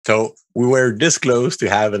So we were this close to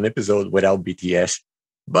have an episode without BTS,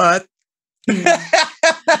 but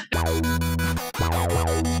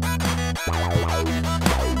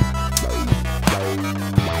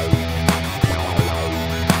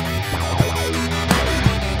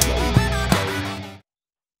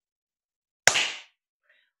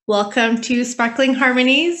Welcome to Sparkling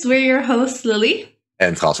Harmonies. We're your hosts, Lily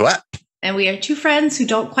and François. And we are two friends who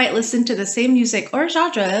don't quite listen to the same music or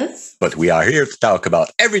genres. But we are here to talk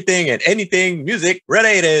about everything and anything music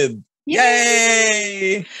related.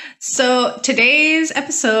 Yay! So today's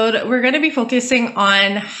episode, we're going to be focusing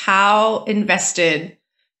on how invested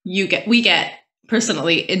we get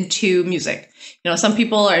personally into music. You know, some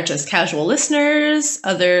people are just casual listeners.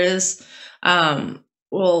 Others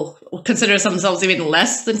will consider themselves even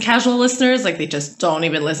less than casual listeners. Like they just don't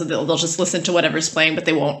even listen. They'll just listen to whatever's playing, but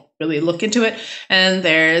they won't really look into it. And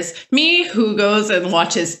there's me who goes and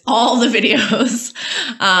watches all the videos.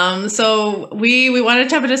 So we wanted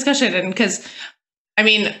to have a discussion, and because I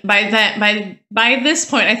mean, by this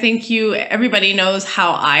point, I think everybody knows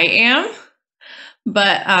how I am.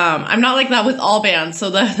 But I'm not like that with all bands. So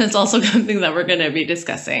that's also something that we're going to be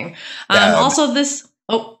discussing. Also this,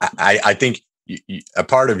 I think a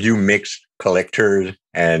part of you mix collector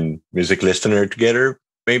and music listener together,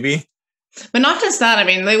 maybe. But not just that. I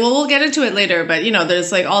mean, we'll get into it later. But, you know,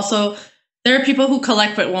 there's like also there are people who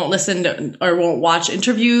collect but won't listen to, or won't watch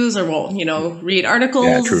interviews or won't, you know, read articles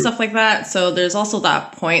and stuff like that. So there's also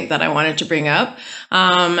that point that I wanted to bring up.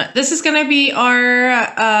 This is going to be our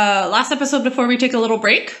last episode before we take a little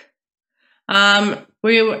break. I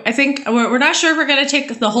think we're not sure if we're going to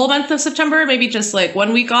take the whole month of September, maybe just like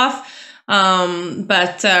 1 week off.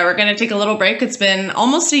 But we're going to take a little break. It's been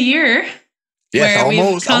almost a year where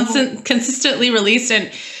we've consistently released. And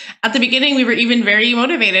at the beginning, we were even very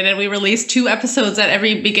motivated and we released 2 episodes at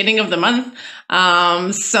every beginning of the month.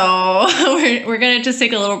 So we're going to just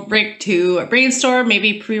take a little break to brainstorm,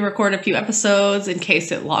 maybe pre-record a few episodes in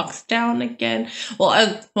case it locks down again.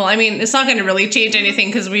 Well, I mean, it's not going to really change anything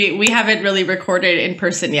because we haven't really recorded in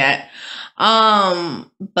person yet.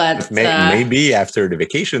 But maybe after the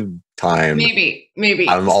vacation time, maybe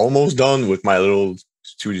I'm almost done with my little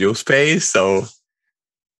studio space, so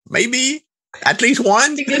maybe at least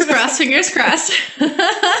one. Fingers crossed.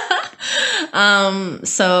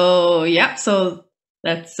 So yeah, so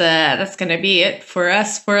that's gonna be it for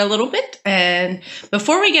us for a little bit. And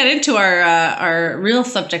before we get into our real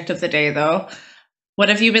subject of the day, though, what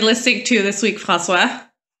have you been listening to this week, François?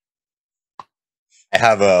 I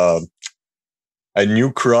have a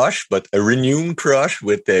new crush, but a renewed crush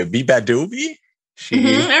with Biba Doby.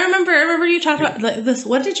 I remember you talked about this.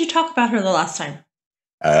 What did you talk about her the last time?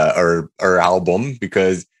 Her album,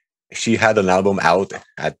 because she had an album out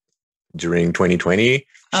during 2020. She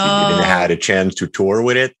didn't have a chance to tour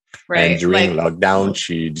with it. Right. And during lockdown,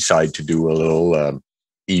 she decided to do a little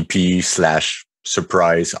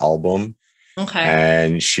EP/surprise album. Okay.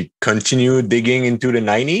 And she continued digging into the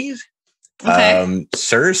 90s. Okay.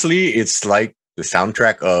 Seriously, it's like the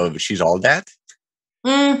soundtrack of She's All That.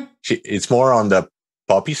 It's more on the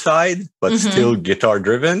poppy side, but still guitar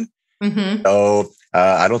driven. So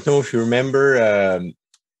I don't know if you remember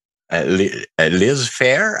Liz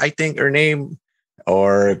Fair, I think her name,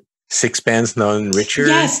 or Sixpence None Richer.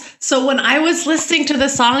 Yes. So when I was listening to the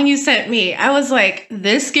song you sent me, I was like,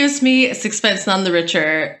 this gives me Sixpence None the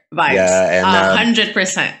Richer vibes. Yeah, and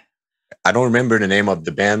 100%. I don't remember the name of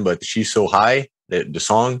the band, but She's So High, the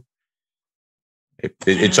song.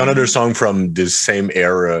 It's another song from this same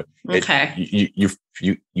era. Okay. You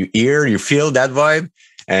feel that vibe,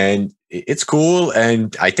 and it's cool.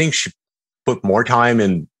 And I think she put more time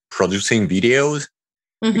in producing videos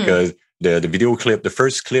because the video clip, the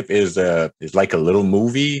first clip is like a little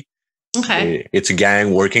movie. Okay. It's a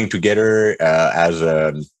gang working together as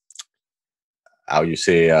how you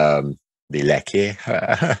say des laquais.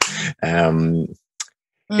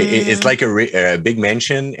 It's like a big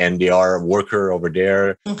mansion, and they are a worker over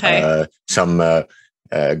there. Okay. Some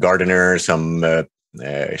gardener, some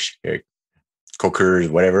cookers,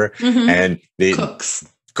 whatever, and they cooks.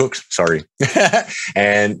 Sorry,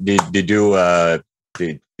 and they do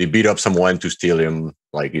they beat up someone to steal him,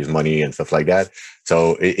 like his money and stuff like that.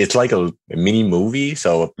 So it's like a mini movie.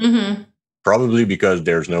 So probably because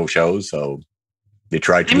there's no shows, so they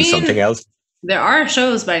tried to do something else. There are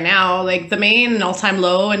shows by now, like The Main and All Time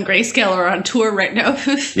Low and Grayscale are on tour right now.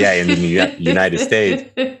 Yeah, in the United States.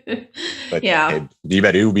 But yeah,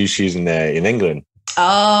 Biba Doby, she's in England.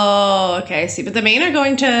 Oh, okay. I see. But The Main are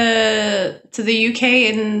going to the UK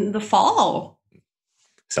in the fall.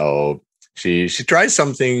 So she tries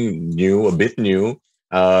something new, a bit new.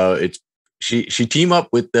 she teamed up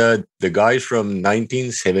with the guys from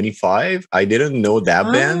 1975. I didn't know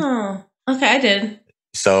that band. Okay, I did.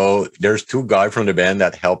 So there's two guys from the band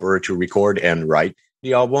that help her to record and write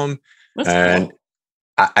the album. That's cool.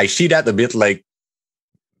 I see that a bit like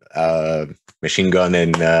Machine Gun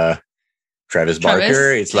and Travis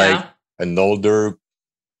Barker. It's like an older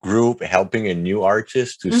group helping a new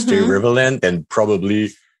artist to stay relevant and probably,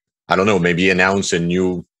 I don't know, maybe announce a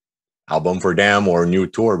new album for them or a new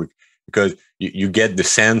tour, because you get the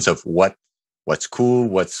sense of what's cool,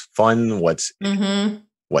 what's fun, what's new,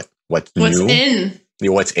 what's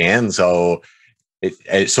in. So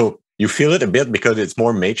so you feel it a bit because it's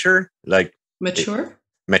more mature, like mature,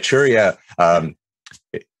 yeah.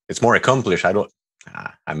 It's more accomplished.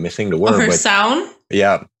 I'm missing the word. Her sound,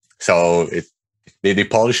 yeah. So they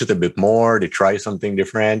polish it a bit more. They try something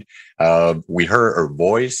different. We heard her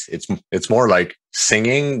voice. It's more like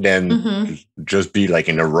singing than just be like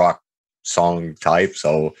in a rock song type.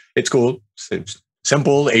 So it's cool. It's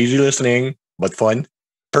simple, easy listening, but fun.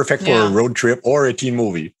 Perfect for a road trip or a teen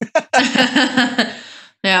movie.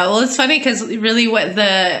 Yeah, well, it's funny because really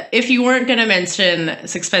if you weren't going to mention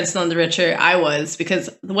Sixpence None the Richer, I was,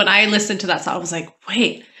 because when I listened to that song, I was like,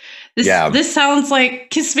 wait, this sounds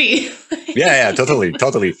like Kiss Me. yeah,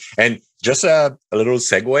 totally. And just a little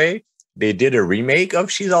segue, they did a remake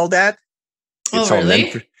of She's All That. It's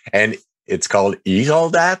really? And it's called He's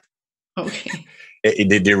All That. Okay.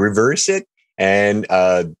 They reverse it, and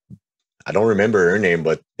I don't remember her name,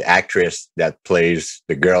 but the actress that plays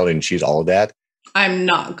the girl in She's All That. I'm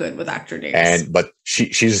not good with actor names. But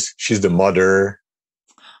she's the mother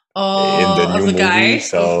in the new movie. Guy?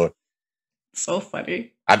 So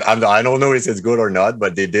funny. I don't know if it's good or not,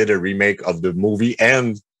 but they did a remake of the movie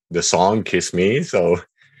and the song Kiss Me. So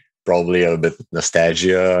probably a bit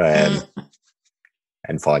nostalgia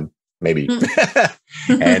and fun, maybe.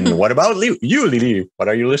 And what about you, Lily? What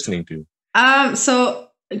are you listening to? So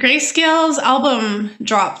Grayscale's album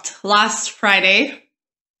dropped last Friday.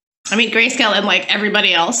 I mean, Grayscale and like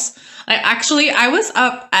everybody else. I was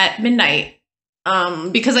up at midnight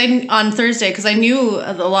on Thursday, because I knew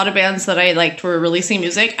a lot of bands that I liked were releasing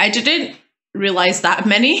music. I didn't realize that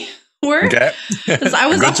many were. Okay. Because I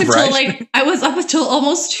was up until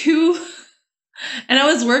almost 2, and I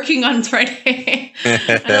was working on Friday,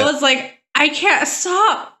 and I was like, I can't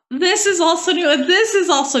stop. This is also new, and this is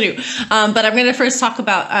also new. But I'm going to first talk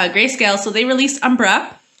about Grayscale. So they released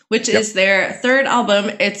Umbra, which is their third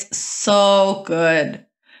album. It's so good.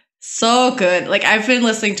 So good. Like, I've been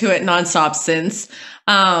listening to it nonstop since.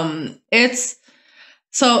 They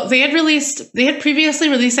had previously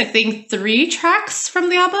released, I think, 3 tracks from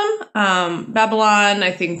the album. Babylon,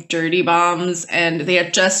 I think Dirty Bombs, and they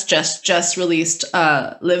had just released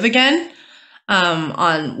Live Again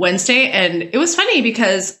on Wednesday. And it was funny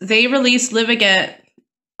because they released Live Again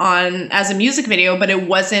as a music video, but it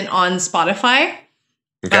wasn't on Spotify.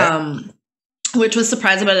 Okay. Which was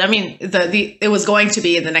surprising, but I mean, it was going to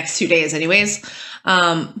be in the next 2 days anyways.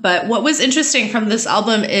 But what was interesting from this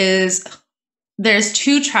album is there's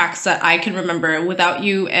 2 tracks that I can remember, Without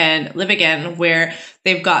You and Live Again, where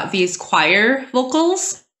they've got these choir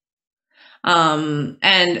vocals. And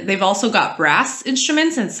they've also got brass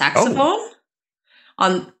instruments and saxophone.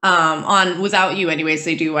 On Without You anyways,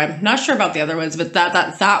 they do. I'm not sure about the other ones, but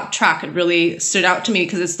that track really stood out to me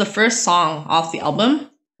because it's the first song off the album.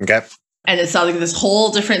 Okay. And it sounded like this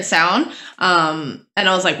whole different sound. And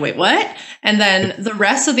I was like, wait, what? And then the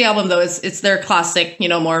rest of the album, though, it's their classic,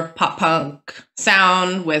 more pop punk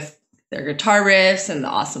sound with their guitar riffs and the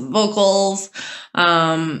awesome vocals.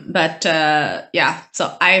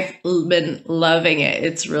 So I've been loving it.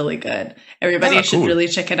 It's really good. Everybody should really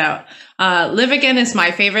check it out. Live Again is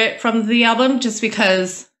my favorite from the album, just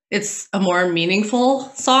because it's a more meaningful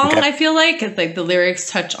song. Okay. I feel like the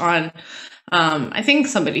lyrics touch on, I think,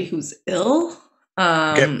 somebody who's ill,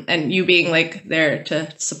 and you being like there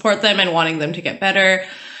to support them and wanting them to get better.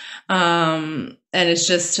 And it's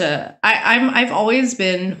just, I've always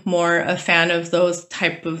been more a fan of those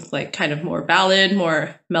type of kind of more ballad,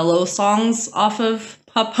 more mellow songs off of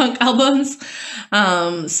pop punk albums.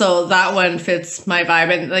 So that one fits my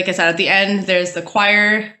vibe. And like I said, at the end, there's the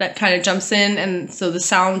choir that kind of jumps in. And so the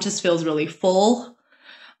sound just feels really full.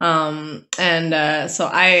 So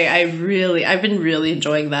I've been really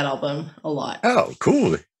enjoying that album a lot. Oh,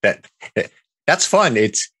 cool. That's fun.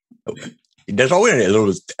 There's always a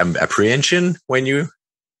little apprehension when you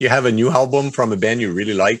have a new album from a band you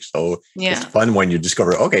really like. So it's fun when you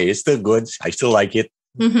discover, okay, it's still good. I still like it.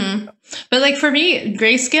 Mm-hmm. But for me,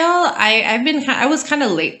 Grayscale, I was kind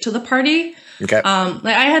of late to the party. Okay.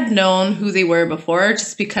 Like I had known who they were before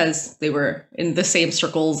just because they were in the same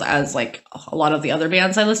circles as like a lot of the other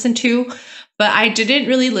bands I listened to, but I didn't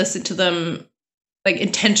really listen to them like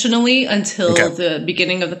intentionally until the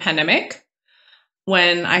beginning of the pandemic,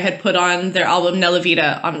 when I had put on their album Nella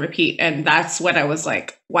Vita on repeat. And that's when I was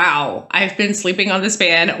like, wow, I've been sleeping on this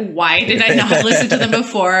band. Why did I not listen to them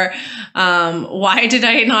before? Why did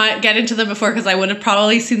I not get into them before? Because I would have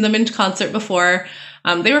probably seen them in concert before.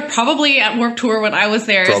 They were probably at Warped Tour when I was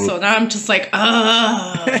there. So now I'm just like,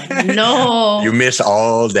 oh, no. You miss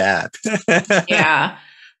all that. Yeah.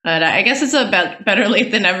 But I guess it's a better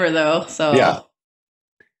late than ever, though. So yeah.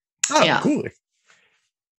 Oh, yeah. Cool.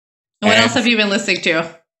 What else have you been listening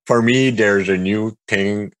to? For me, there's a new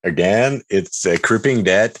thing again. It's Creeping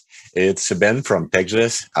Death. It's a band from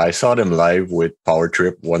Texas. I saw them live with Power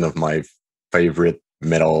Trip, one of my favorite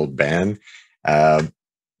metal band.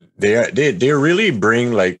 They really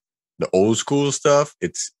bring like the old school stuff.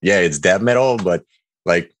 It's death metal, but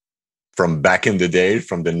like from back in the day,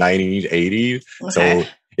 from the 90s, 80s. Okay. So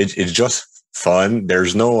it's just fun.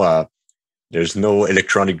 There's no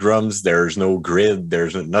electronic drums. There's no grid.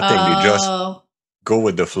 There's nothing. They just go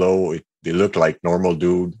with the flow. They look like normal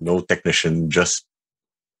dude, no technician, just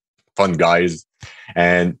fun guys.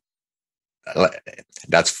 And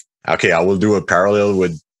that's okay. I will do a parallel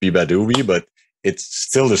with Biba Doobie, but it's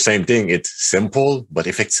still the same thing. It's simple but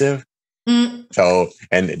effective. So,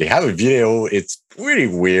 and they have a video. It's really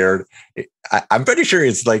weird. I'm pretty sure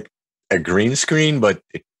it's like a green screen, but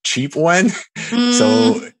a cheap one.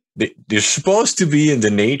 So they're supposed to be in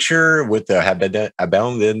the nature with the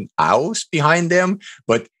abandoned house behind them,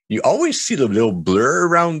 but you always see the little blur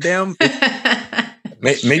around them.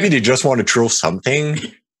 Maybe they just want to throw something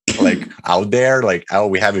like out there, like, oh,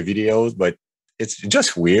 we have a video, but it's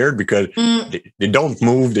just weird because they don't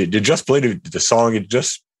move. They just play the song. It's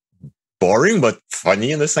just boring, but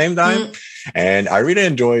funny at the same time. And I really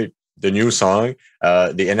enjoy the new song.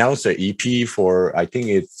 They announced the EP for, I think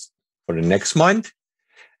it's for the next month.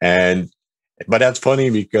 But that's funny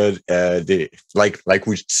because they like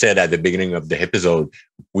we said at the beginning of the episode,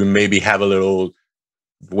 we maybe have a little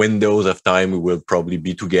windows of time. We will probably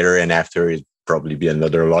be together, and after it probably be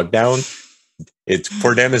another lockdown. It's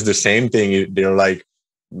for them is the same thing. They're like,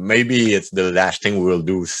 maybe it's the last thing we will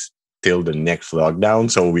do till the next lockdown.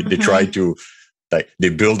 So they try to they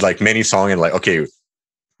build like many songs and like, okay,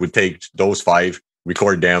 we take those 5,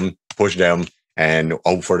 record them, push them, and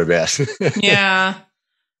hope for the best. Yeah.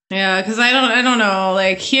 Because I don't know.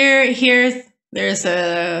 Like here, there's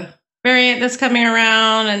a variant that's coming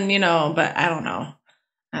around, and but I don't know.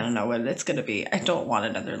 I don't know what it's going to be. I don't want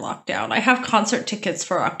another lockdown. I have concert tickets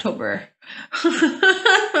for October.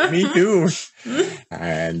 Me too.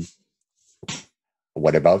 And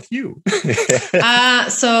what about you?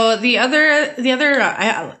 So the other,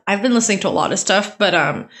 I've been listening to a lot of stuff, but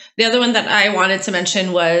the other one that I wanted to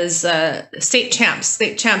mention was State Champs.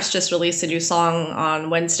 State Champs just released a new song on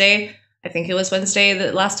Wednesday. I think it was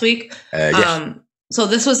Wednesday last week. Yes. So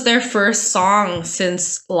this was their first song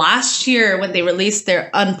since last year when they released their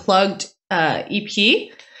Unplugged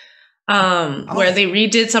EP. Where they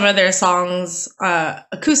redid some of their songs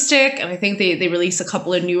acoustic, and I think they released a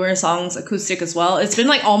couple of newer songs acoustic as well. It's been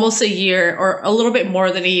like almost a year or a little bit more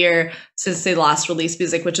than a year since they last released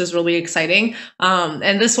music, which is really exciting.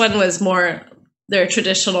 And this one was more their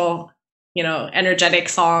traditional, energetic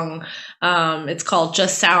song. It's called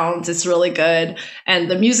Just Sounds. It's really good. And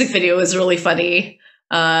the music video is really funny.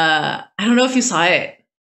 I don't know if you saw it.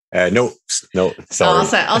 No, sorry.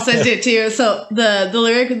 I'll send it to you. So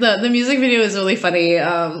the music video is really funny.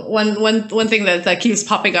 One thing that keeps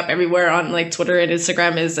popping up everywhere on like Twitter and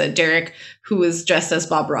Instagram is Derek, who is dressed as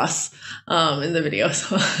Bob Ross in the video.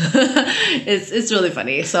 So it's really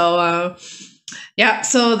funny. So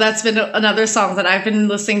so that's been another song that I've been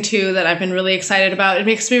listening to that I've been really excited about. It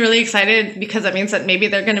makes me really excited because that means that maybe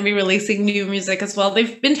they're going to be releasing new music as well.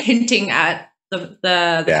 They've been hinting at the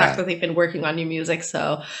fact that they've been working on new music.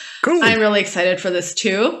 So cool. I'm really excited for this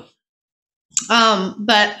too.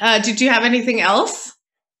 But did you have anything else?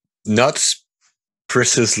 Not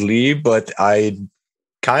precisely, but I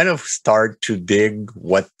kind of start to dig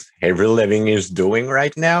what Avril Lavigne is doing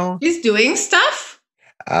right now. She's doing stuff?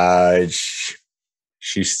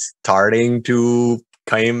 She's starting to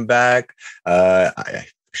come back.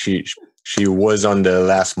 She was on the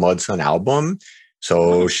last Mudson album.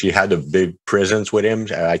 So she had a big presence with him.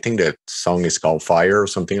 I think the song is called Fire or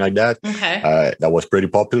something like that. Okay. That was pretty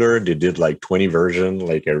popular. They did like 20 versions,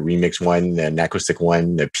 like a remix one, an acoustic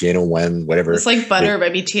one, a piano one, whatever. It's like Butter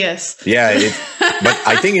by BTS. Yeah. But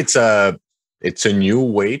I think it's a new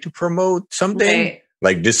way to promote something.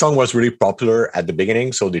 like this song was really popular at the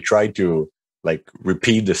beginning, so they tried to like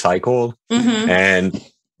repeat the cycle. And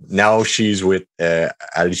now she's with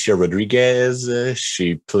Alicia Rodriguez.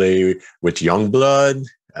 She play with Youngblood,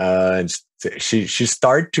 and she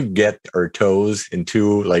started to get her toes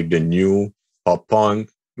into like the new pop punk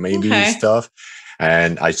maybe stuff.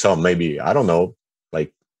 And I saw maybe, I don't know,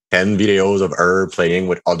 like 10 videos of her playing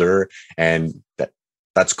with other, and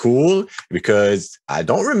that's cool because I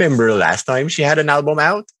don't remember last time she had an album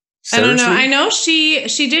out. Seriously? I don't know. I know she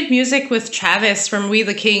did music with Travis from We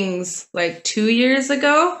the Kings like 2 years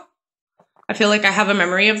ago. I feel like I have a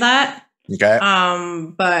memory of that. Okay.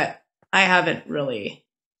 But I haven't really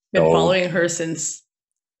been following her since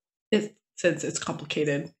it's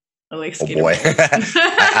complicated. I like skating. Oh boy.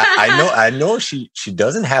 I know she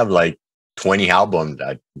doesn't have like 20 albums.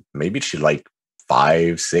 Maybe she like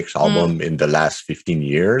 5-6 albums in the last 15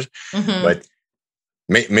 years. But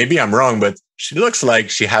maybe I'm wrong, but she looks like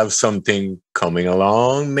she has something coming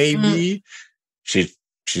along. Maybe she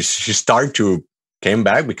started to came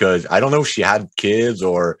back because I don't know if she had kids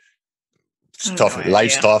or stuff,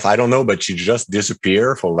 life stuff. I don't know, but she just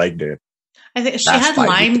disappeared for like I think she had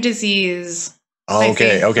Lyme disease. Oh,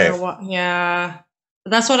 okay. Yeah.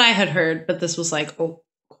 That's what I had heard, but this was like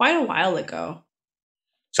quite a while ago.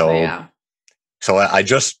 So I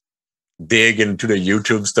just dig into the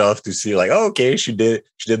YouTube stuff to see like, she did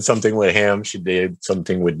something with him. She did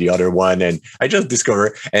something with the other one. And I just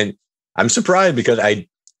discovered, and I'm surprised because I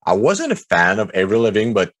wasn't a fan of Avril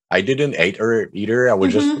Lavigne, but I didn't hate her either. I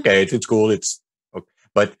was just, it's cool.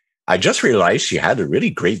 But I just realized she had a really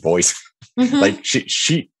great voice. Like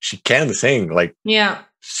she can sing. Like,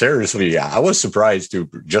 seriously, I was surprised to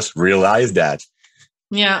just realize that.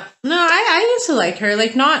 Yeah. No, I used to like her,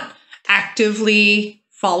 like not actively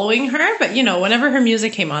following her, but you know, whenever her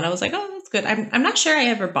music came on, I was like, oh, that's good. I'm not sure I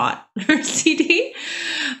ever bought her CD,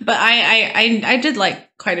 but I did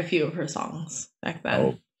like quite a few of her songs back then.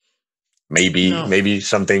 Oh, maybe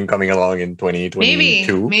something coming along in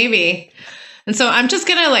 2022. Maybe. And so I'm just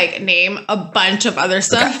gonna like name a bunch of other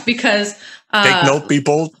stuff because take note,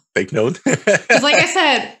 people. Take note. Because like I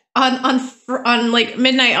said, on like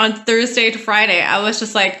midnight on Thursday to Friday, I was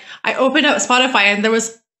just like, I opened up Spotify and there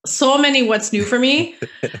was so many what's new for me.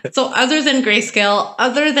 So other than Grayscale,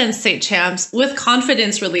 other than State Champs, With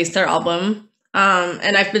Confidence released their album.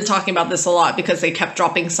 And I've been talking about this a lot because they kept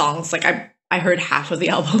dropping songs. Like I heard half of the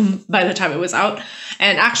album by the time it was out.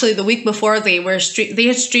 And actually the week before they had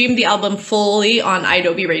streamed the album fully on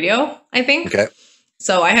iDobi Radio, I think. Okay.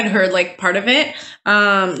 So I had heard like part of it.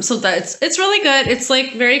 So it's really good. It's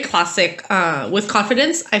like very classic. With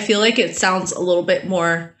Confidence, I feel like it sounds a little bit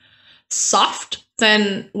more soft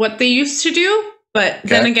than what they used to do. But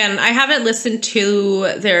then again, I haven't listened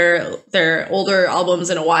to their older albums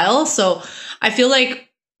in a while. So I feel like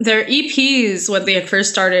their EPs, when they had first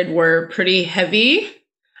started, were pretty heavy.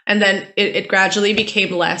 And then it gradually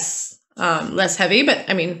became less heavy. But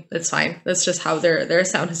I mean, that's fine. That's just how their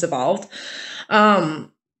sound has evolved.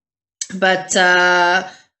 But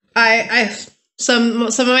some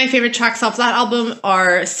of my favorite tracks off that album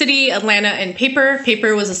are City, Atlanta, and Paper.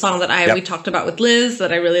 Paper was a song that we talked about with Liz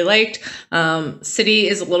that I really liked. City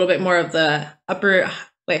is a little bit more of the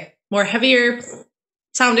more heavier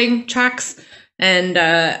sounding tracks. And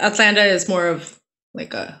Atlanta is more of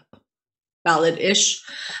like a ballad-ish.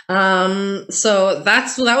 So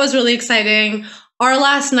that was really exciting. Our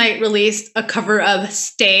Last Night released a cover of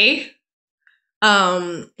Stay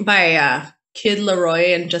by Kid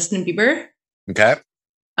Laroi and Justin Bieber. Okay.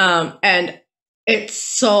 And it's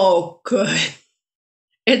so good.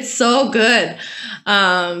 It's so good.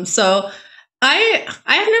 So I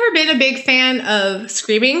have never been a big fan of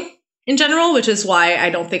screaming in general, which is why I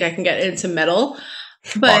don't think I can get into metal.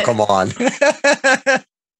 But come on.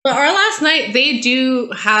 But Our Last Night, they do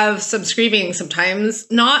have some screaming sometimes,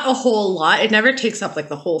 not a whole lot. It never takes up like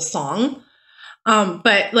the whole song.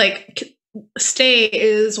 But like Stay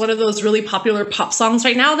is one of those really popular pop songs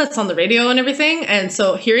right now that's on the radio and everything. And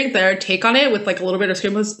so hearing their take on it with like a little bit of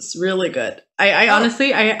scream was really good. I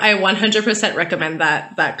honestly 100% recommend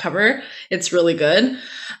that cover. It's really good.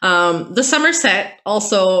 The Somerset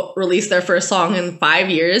also released their first song in 5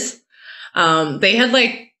 years. They had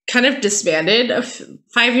like kind of disbanded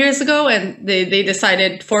 5 years ago, and they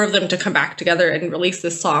decided 4 of them to come back together and release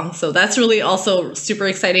this song. So that's really also super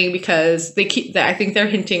exciting because I think they're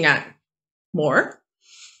hinting at more.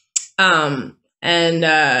 And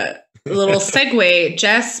a little segue,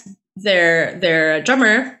 Jess, their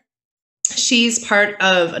drummer, she's part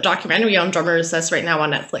of a documentary on drummers that's right now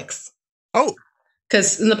on Netflix. Oh,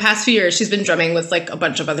 because in the past few years she's been drumming with like a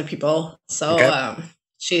bunch of other people. So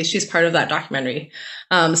She's part of that documentary.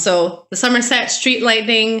 So the Somerset Street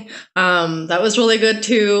Lightning, that was really good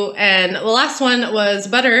too. And the last one was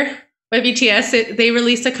Butter by BTS. They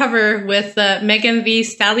released a cover with Megan Thee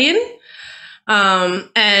Stallion.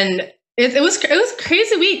 And it was a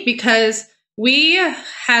crazy week because we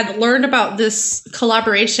had learned about this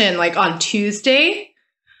collaboration like on Tuesday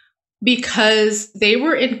because they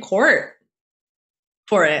were in court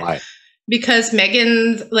for it. Why? Because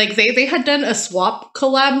Megan, like they had done a swap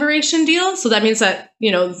collaboration deal, so that means that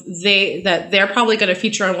they're probably going to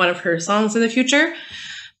feature on one of her songs in the future.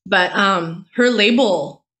 But her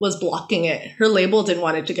label was blocking it. Her label didn't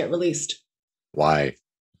want it to get released. Why?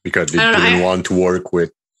 Because they didn't want to work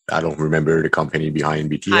with. I don't remember the company behind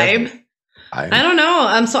BTS. I don't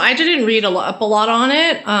know. So I didn't read up a lot on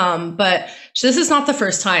it. But this is not the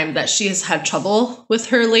first time that she has had trouble with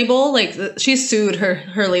her label. Like she's sued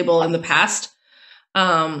her label in the past.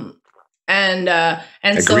 And a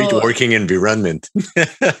so great working environment,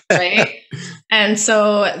 right? And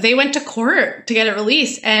so they went to court to get it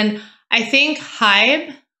released. And I think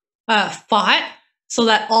Hybe fought so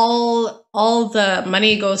that all the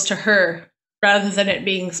money goes to her rather than it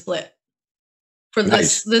being split for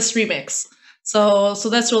this remix. So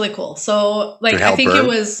that's really cool. So like I think it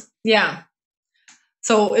was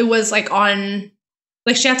So it was like on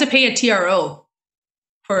like she had to pay a TRO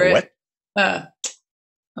for it. Oh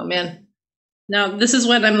man. Now this is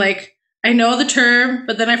when I'm like I know the term,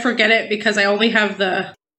 but then I forget it because I only have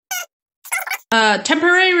the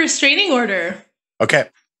temporary restraining order. Okay.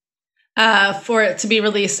 For it to be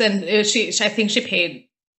released, and I think she paid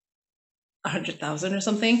 $100,000 or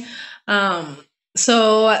something.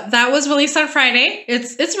 So that was released on Friday.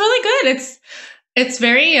 It's really good. It's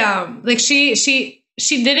very like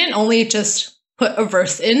she didn't only just put a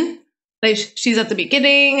verse in. Like she's at the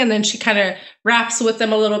beginning and then she kind of raps with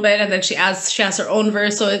them a little bit and then she has her own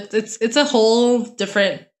verse. So it's a whole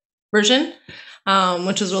different version,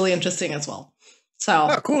 which is really interesting as well.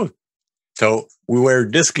 So cool. So we were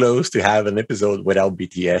this close to have an episode without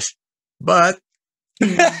BTS, but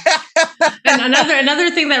and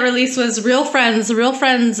another thing that released was Real Friends. Real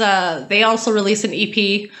Friends, they also released an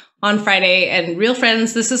EP on Friday, and Real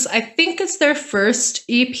Friends, I think it's their first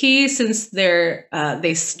EP since they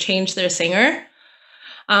changed their singer.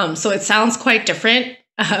 So it sounds quite different.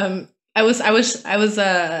 I was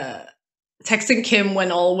texting Kim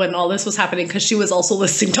when all this was happening because she was also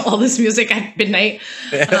listening to all this music at midnight,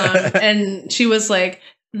 and she was like,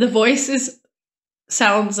 the voice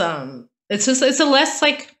sounds it's a less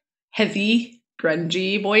like heavy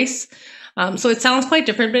grungy voice. So it sounds quite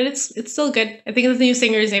different, but it's still good. I think the new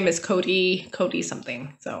singer's name is Cody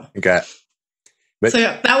something. So okay. But, so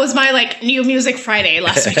yeah, that was my like new music Friday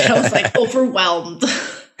last week. I was like overwhelmed.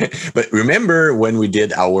 But remember when we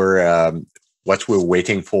did our what we're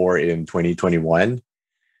waiting for in 2021?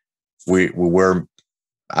 We were,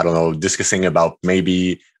 I don't know, discussing about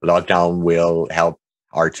maybe lockdown will help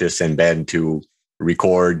artists and band to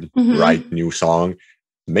record, write new song.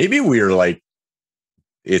 Maybe we're like,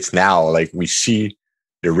 it's now like we see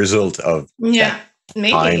the result of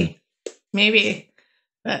maybe,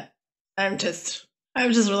 but I'm just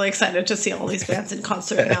really excited to see all these bands in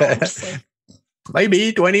concert now. I'm just like,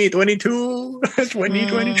 maybe 2022,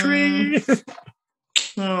 2023.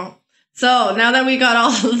 Oh. So now that we got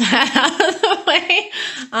all of that out of the way,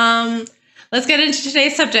 let's get into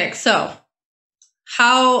today's subject. So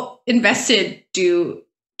how invested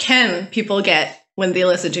can people get when they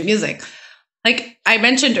listen to music? Like I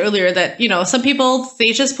mentioned earlier that, some people,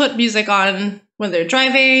 they just put music on when they're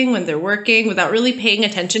driving, when they're working without really paying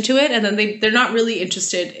attention to it. And then they're not really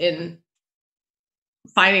interested in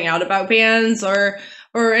finding out about bands or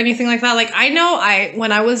anything like that. Like I know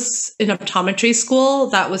when I was in optometry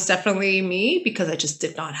school, that was definitely me because I just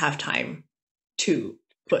did not have time to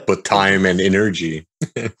put time and energy.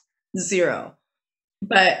 Zero.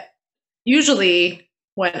 But usually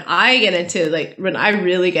when I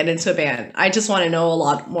really get into a band, I just want to know a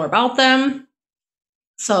lot more about them.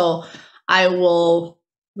 So I will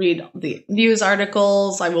read the news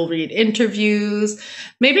articles. I will read interviews.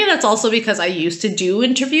 Maybe that's also because I used to do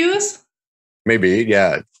interviews. Maybe,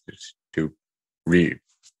 yeah, to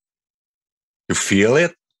feel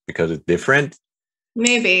it because it's different.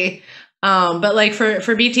 Maybe. But like for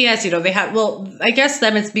BTS, they have, I guess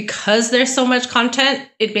them, it's because there's so much content,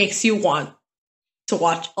 it makes you want to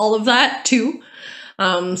watch all of that too.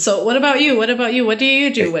 So what about you? What do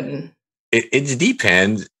you do when? It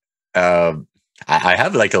depends. I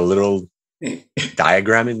have like a little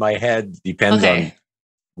diagram in my head. Depends on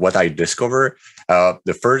what I discover.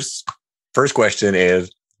 The first question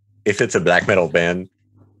is, if it's a black metal band,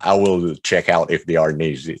 I will check out if they are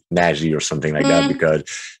nazi or something like that, because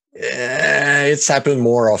it's happened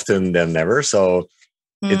more often than never. So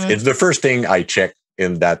it's the first thing I check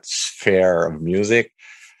in that sphere of music,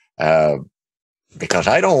 because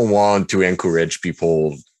I don't want to encourage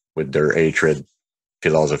people with their hatred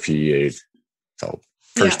philosophy. So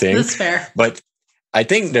first thing, that's fair. But I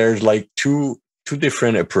think there's like two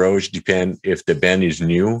different approach, depend if the band is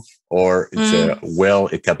new or it's a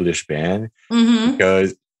well-established band.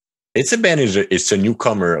 Because it's a band, it's a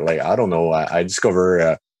newcomer. Like, I don't know, I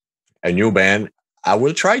discover a new band. I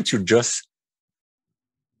will try to just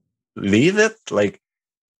leave it, like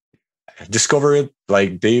discover it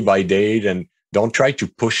like day by day, and don't try to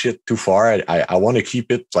push it too far. I want to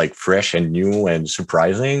keep it like fresh and new and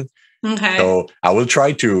surprising. Okay. So I will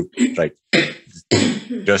try to like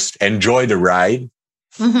just enjoy the ride.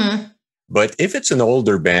 But if it's an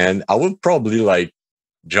older band, I would probably like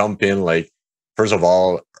jump in, like, first of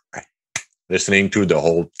all, listening to the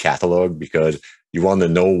whole catalog, because you want to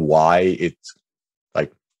know why it's,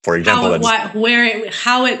 like, for example,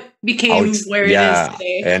 how it became where it is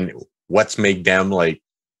today, and what's make them like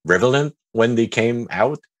relevant when they came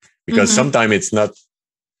out, because sometimes it's not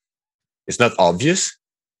obvious.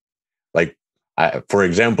 Like, for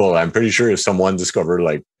example, I'm pretty sure if someone discovered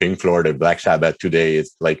like Pink Floyd or Black Sabbath today,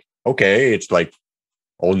 it's like, okay, it's like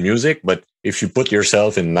old music. But if you put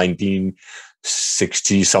yourself in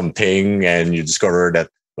 1960 something and you discover that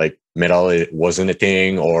like metal, it wasn't a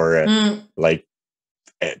thing, or like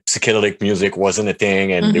psychedelic music wasn't a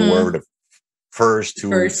thing, and they were the first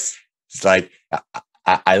to. It's like,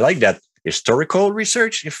 I like that historical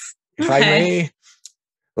research, if I may,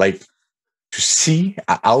 like, to see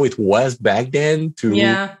how it was back then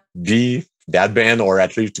to be that band, or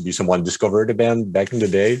at least to be someone discovered the band back in the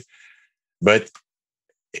day. But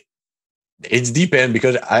it's depend,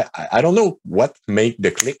 because I don't know what make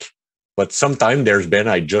the click, but sometimes there's band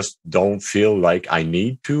I just don't feel like I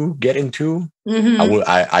need to get into.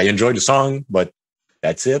 I enjoy the song, but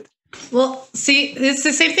that's it. Well, see, it's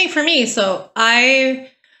the same thing for me. So let's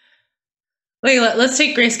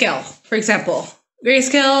take Grayscale, for example.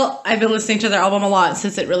 Grayscale, I've been listening to their album a lot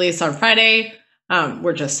since it released on Friday.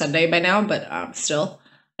 We're just Sunday by now, but still,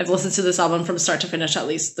 I've listened to this album from start to finish at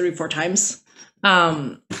least 3-4 times.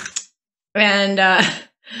 Then I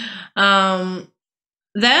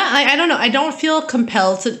don't know. I don't feel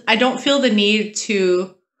compelled to. I don't feel the need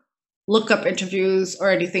to look up interviews or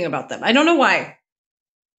anything about them. I don't know why.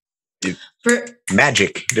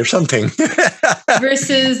 Magic. There's something.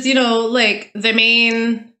 Versus, like the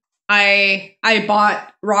main. I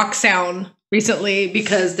bought Rock Sound recently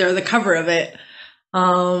because they're the cover of it,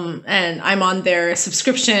 and I'm on their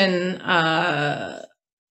subscription.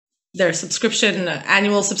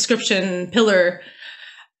 Annual subscription pillar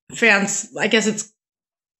fans, I guess it's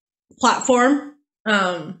platform.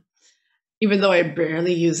 Even though I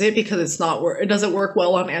barely use it because it doesn't work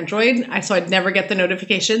well on Android. So I'd never get the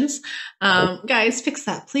notifications. Guys, fix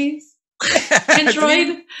that, please.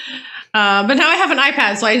 Android. But now I have an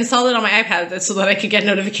iPad, so I installed it on my iPad so that I could get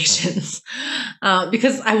notifications.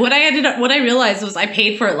 Because what I realized was I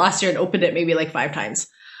paid for it last year and opened it maybe like 5 times.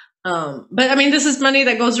 But I mean, this is money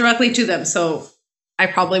that goes directly to them, so I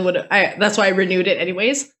probably would. That's why I renewed it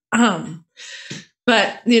anyways.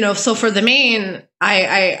 But so for the main,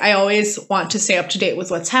 I always want to stay up to date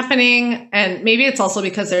with what's happening, and maybe it's also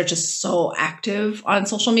because they're just so active on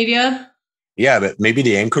social media. Yeah, but maybe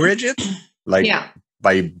they encourage it, like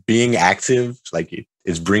by being active, like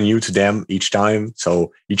it's bring you to them each time.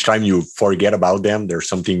 So each time you forget about them, there's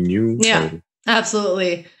something new. Yeah, so.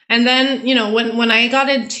 Absolutely. And then when I got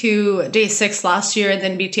into Day 6 last year,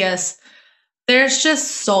 then BTS, there's just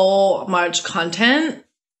so much content.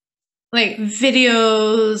 Like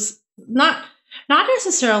videos, not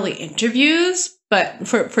necessarily interviews, but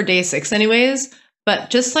for Day 6 anyways, but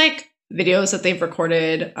just like videos that they've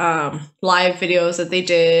recorded, live videos that they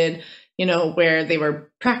did, where they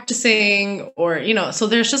were practicing, or, so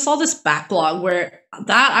there's just all this backlog where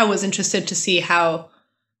that I was interested to see how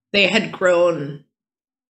they had grown.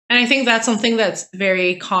 And I think that's something that's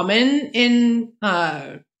very common in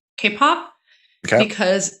K-pop,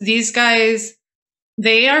 because these guys,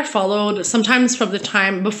 they are followed sometimes from the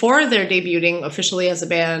time before they're debuting officially as a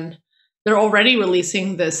band. They're already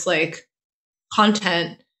releasing this like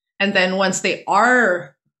content, and then once they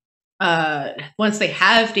have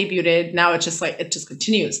debuted, now it's just like it just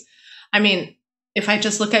continues. I mean, if I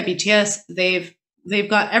just look at BTS, they've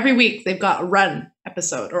got every week they've got a Run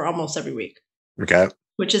episode, or almost every week. Okay,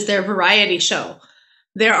 which is their variety show.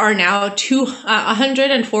 There are now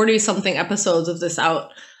 140 something episodes of this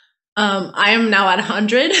out. I am now at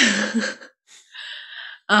 100.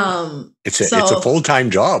 It's a full-time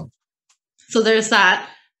job. So there's that.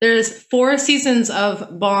 There's 4 seasons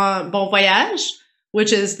of Bon Voyage,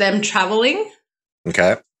 which is them traveling.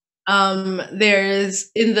 Okay. There's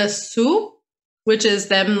In the Soup, which is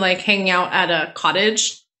them like hanging out at a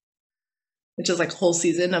cottage, which is like a whole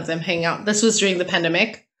season of them hanging out. This was during the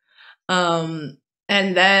pandemic. And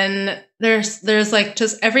then there's like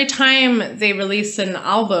just every time they release an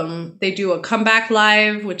album, they do a comeback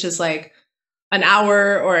live, which is like an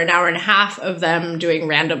hour or an hour and a half of them doing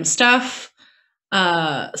random stuff.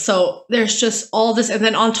 So there's just all this. And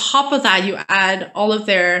then on top of that, you add all of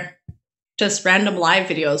their just random live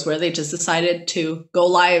videos where they just decided to go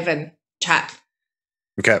live and chat.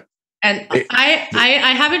 Okay. And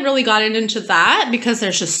I haven't really gotten into that because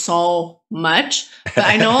there's just so much. But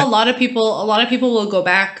I know a lot of people will go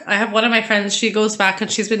back. I have one of my friends, she goes back and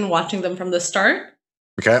she's been watching them from the start.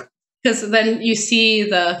 Okay. Because then you see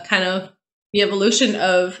the kind of the evolution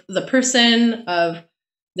of the person, of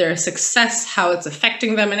their success, how it's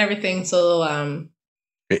affecting them and everything. So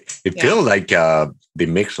it feels like they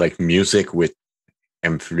mix like music with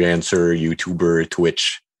influencer, YouTuber,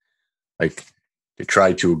 Twitch. Like they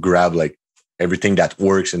try to grab like everything that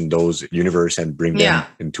works in those universe and bring them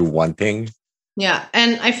into one thing. Yeah.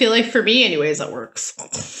 And I feel like for me anyways, it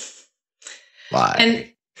works. Wow. And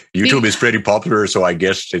YouTube is pretty popular, so I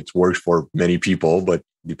guess it works for many people, but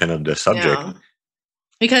depending on the subject. Yeah.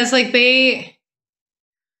 Because like it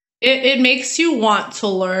makes you want to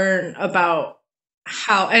learn about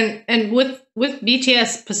how and with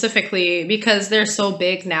BTS specifically, because they're so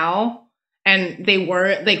big now and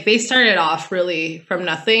they started off really from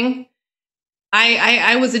nothing.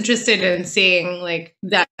 I was interested in seeing like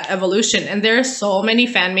that evolution, and there are so many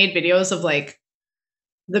fan made videos of like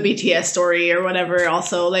the BTS story or whatever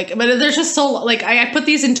also, like, but they're just so like I put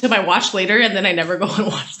these into my watch later and then I never go and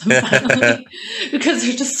watch them finally because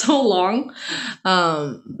they're just so long.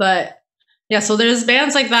 But yeah, so there's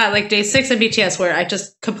bands like that, like Day 6 and BTS, where I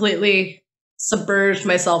just completely submerged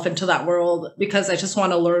myself into that world because I just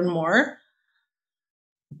want to learn more.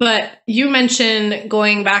 But you mentioned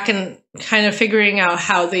going back and kind of figuring out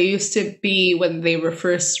how they used to be when they were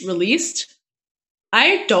first released.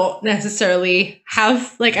 I don't necessarily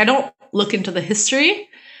have, like, I don't look into the history.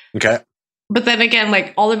 Okay. But then again,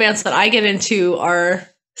 like, all the bands that I get into are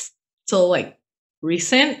still, like,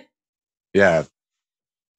 recent. Yeah.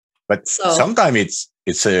 But sometimes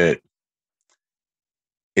it's an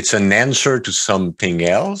answer to something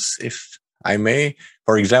else, if I may.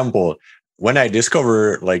 For example, when I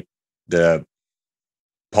discover, like, the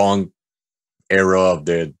punk era of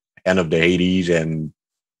the end of the 80s and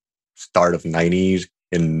start of 90s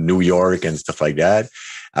in New York and stuff like that.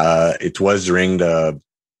 It was during the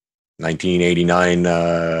 1989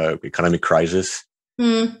 economic crisis.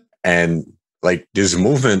 And like this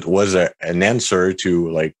movement was an answer to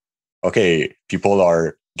like, okay, people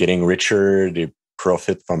are getting richer, they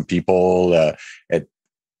profit from people.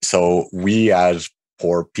 So we as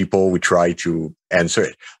poor people, we try to answer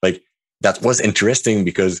it. Like that was interesting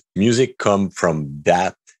because music come from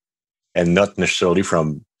that and not necessarily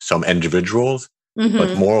from some individuals,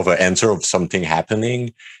 but more of an answer of something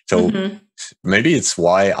happening. So maybe it's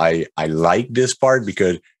why I like this part,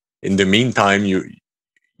 because in the meantime, you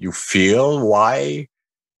feel why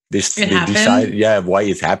they decide, why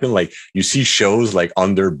it happened. Like you see shows like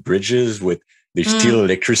under bridges with they steal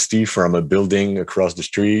electricity from a building across the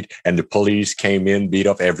street, and the police came in, beat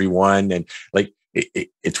up everyone, and like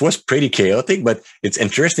it was pretty chaotic. But it's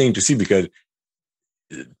interesting to see because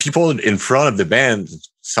people in front of the band,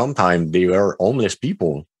 sometimes they are homeless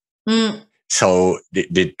people. So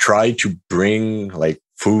they try to bring like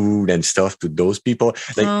food and stuff to those people.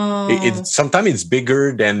 Like sometimes it's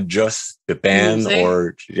bigger than just the band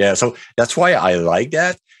so that's why I like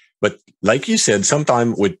that. But like you said,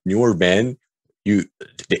 sometimes with newer band,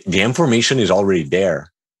 the information is already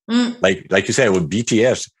there. Like you said with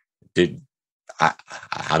BTS,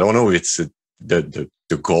 I don't know if it's the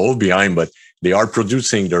goal behind, but they are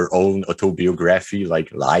producing their own autobiography,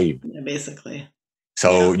 like live. Yeah, basically.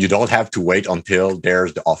 So you don't have to wait until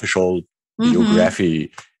there's the official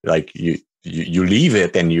biography. Like you leave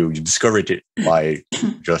it and you discover it by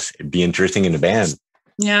just be interesting in the band.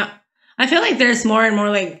 Yeah. I feel like there's more and more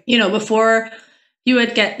like, before you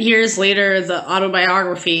would get years later, the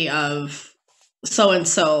autobiography of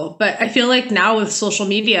so-and-so. But I feel like now with social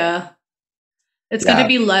media, it's going to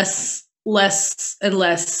be less and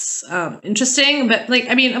less interesting. But like,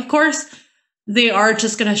 I mean, of course, they are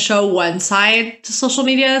just going to show one side to social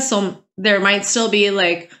media. So there might still be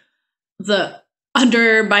like the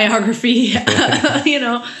under biography,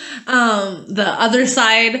 the other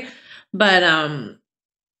side. But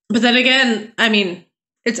But then again, I mean,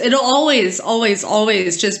 it'll always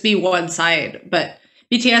just be one side. But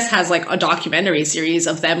BTS has like a documentary series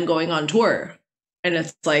of them going on tour, and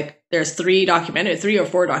it's like there's 3 or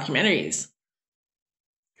 4 documentaries.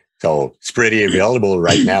 So it's pretty available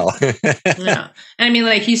right now. Yeah, and I mean,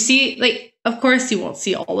 like you see, like of course you won't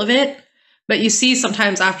see all of it, but you see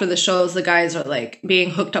sometimes after the shows, the guys are like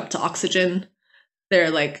being hooked up to oxygen.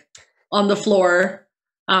 They're like on the floor.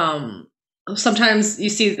 Sometimes you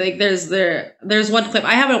see like there's one clip.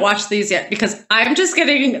 I haven't watched these yet because I'm just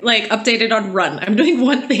getting like updated on Run. I'm doing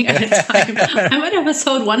one thing at a time. I'm on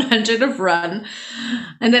episode 100 of Run,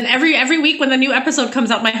 and then every week when the new episode comes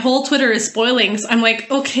out, my whole Twitter is spoiling. So I'm like,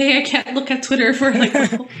 okay, I can't look at Twitter for like.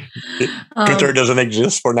 Twitter doesn't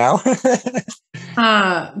exist for now.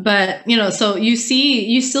 But you know, so you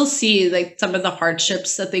still see like some of the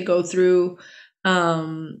hardships that they go through.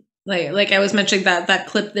 Like I was mentioning that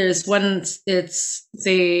clip, there's one,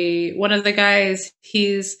 one of the guys,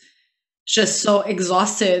 he's just so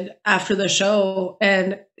exhausted after the show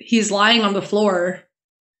and he's lying on the floor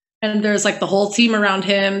and there's like the whole team around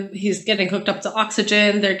him. He's getting hooked up to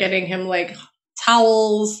oxygen. They're getting him like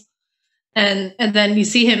towels. And then you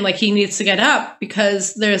see him like he needs to get up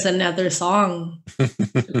because there's another song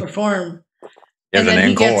to perform. And then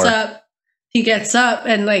he gets up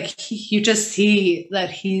and like you just see that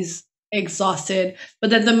he's exhausted. But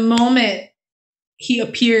then the moment he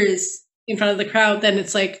appears in front of the crowd, then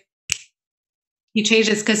it's like he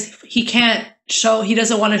changes because he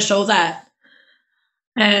doesn't want to show that.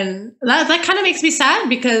 And that kind of makes me sad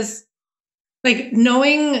because like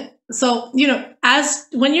knowing, so, you know, as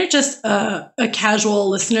when you're just a casual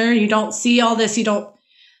listener, you don't see all this.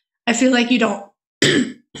 I feel like you don't,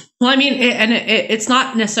 well, I mean, it's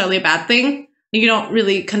not necessarily a bad thing. You don't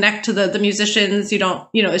really connect to the musicians. You don't,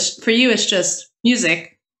 you know, for you, it's just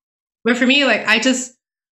music. But for me, like, I'm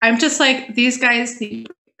just like, these guys need,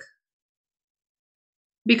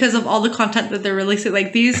 because of all the content that they're releasing,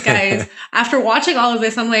 like these guys, after watching all of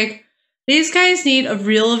this, I'm like, these guys need a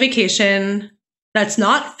real vacation that's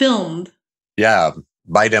not filmed. Yeah,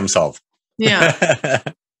 by themselves. Yeah.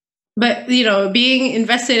 But, you know, being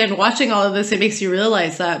invested and watching all of this, it makes you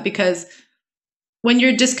realize that because when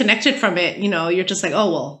you're disconnected from it, you know, you're just like, oh,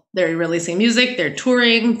 well, they're releasing music, they're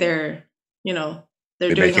touring, they're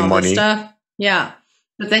doing all this stuff. Yeah.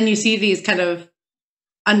 But then you see these kind of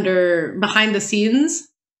behind the scenes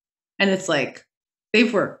and it's like,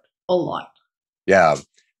 they've worked a lot. Yeah.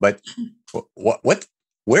 But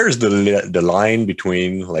where's the line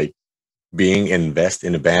between like being invested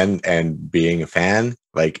in a band and being a fan,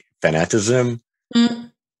 like fanaticism?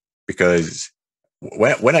 Because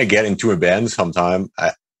when I get into a band, sometime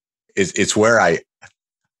it's where I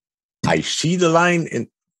see the line in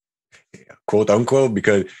quote unquote,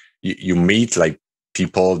 because you meet like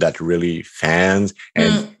people that really fans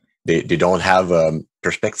and they don't have a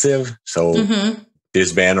perspective. So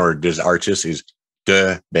this band or this artist is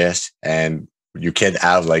the best, and you can't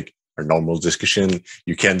have like a normal discussion.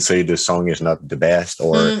 You can't say this song is not the best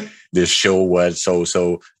or this show was so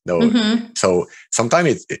no. So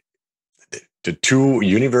sometimes the two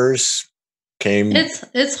universe came.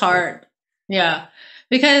 It's hard. Yeah.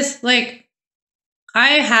 Because like I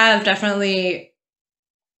have definitely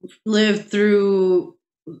lived through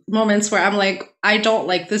moments where I'm like, I don't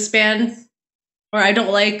like this band or I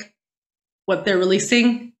don't like what they're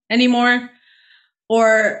releasing anymore.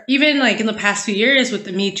 Or even like in the past few years with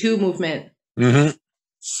the Me Too movement,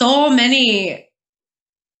 so many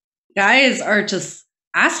guys are just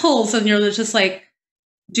assholes and you're just like,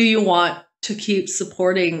 do you want to keep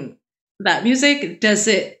supporting that music? Does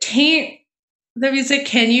it taint the music?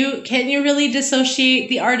 Can you really dissociate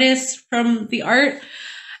the artist from the art?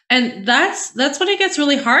 And that's when it gets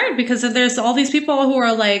really hard, because then there's all these people who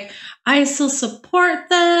are like, I still support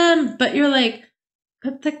them, but you're like,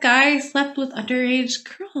 but the guy slept with underage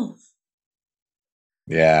girls.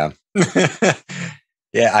 Yeah.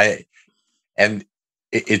 Yeah.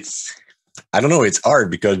 It's I don't know. It's hard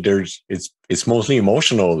because it's mostly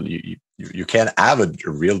emotional. You can't have a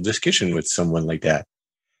real discussion with someone like that.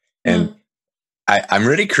 And I'm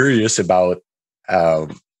really curious about, I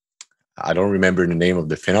don't remember the name of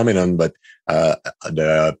the phenomenon, but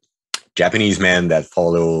the Japanese men that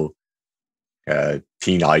follow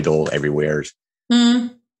teen idol everywhere.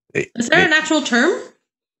 Is there an actual term?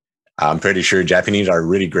 I'm pretty sure Japanese are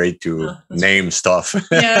really great to name stuff.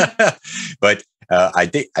 Yeah. But I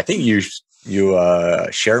think you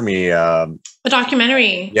share me a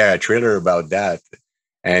documentary. Yeah, a trailer about that.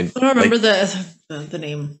 And I don't remember the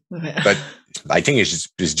name. But I think it's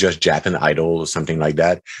just Japan Idol or something like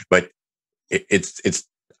that. But it's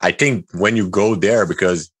I think when you go there,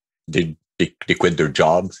 because they quit their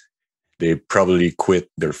jobs. They probably quit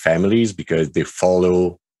their families because they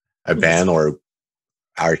follow a band or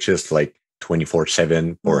artist like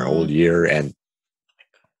 24/7 for a whole year and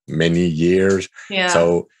many years. Yeah.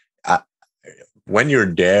 So when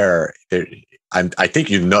you're there, I think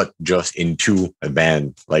you're not just into a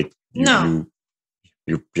band. Like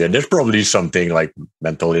there's probably something like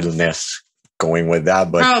mental illness going with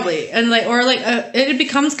that, but probably, and it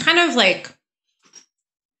becomes kind of like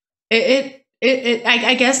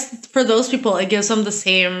I guess for those people, it gives them the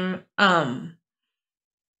same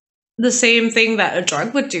thing that a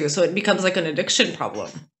drug would do. So it becomes like an addiction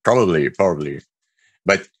problem. Probably.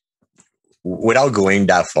 But without going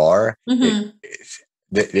that far,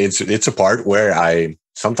 it's a part where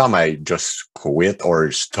sometimes I just quit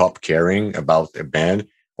or stop caring about a band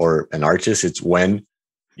or an artist. It's when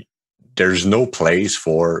there's no place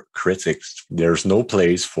for critics. There's no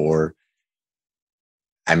place for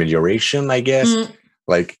amelioration, I guess.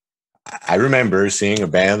 Like, I remember seeing a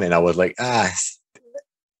band and I was like,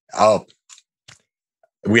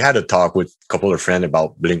 we had a talk with a couple of friends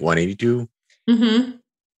about Blink-182.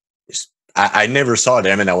 I never saw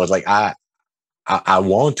them and I was like, I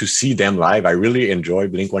want to see them live. I really enjoy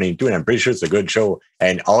Blink-182 and I'm pretty sure it's a good show.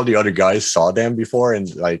 And all the other guys saw them before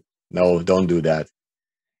and like, no, don't do that.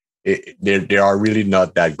 They are really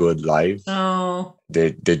not that good live. Oh,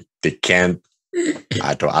 they can't.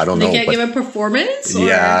 I don't know. They can't give a performance. Or?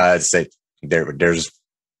 Yeah, it's like they're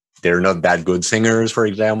not that good singers, for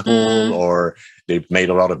example, or they've made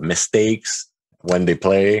a lot of mistakes when they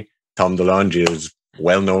play. Tom DeLonge is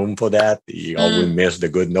well known for that. He always missed the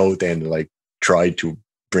good note and like try to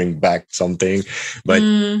bring back something. But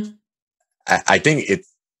I think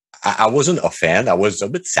I wasn't a fan. I was a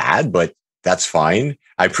bit sad, but that's fine.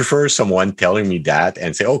 I prefer someone telling me that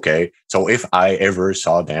and say, okay, so if I ever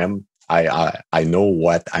saw them, I know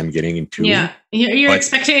what I'm getting into. Yeah, your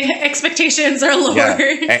expectations are lower.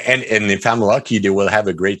 Yeah. And if I'm lucky, they will have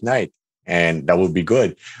a great night and that will be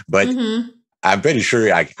good. But I'm pretty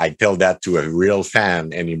sure I tell that to a real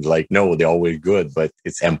fan and he's like, no, they're always good, but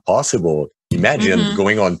it's impossible. Imagine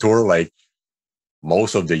going on tour like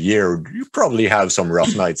most of the year. You probably have some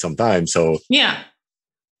rough nights sometimes. So yeah,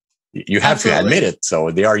 you have to admit it.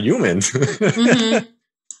 So they are humans.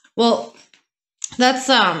 Well, that's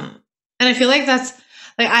and I feel like that's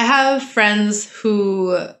like I have friends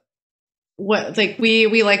who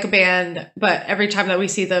we like a band, but every time that we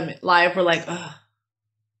see them live, we're like, ugh.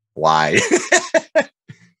 Why?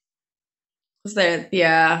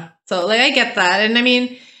 Yeah. So like I get that. And I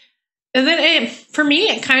mean, and then for me,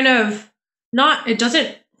 it kind of it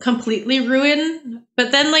doesn't completely ruin,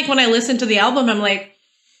 but then like when I listen to the album, I'm like,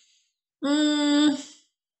 you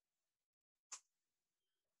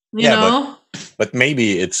know? But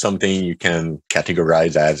maybe it's something you can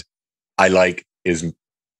categorize as I like his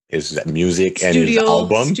music and his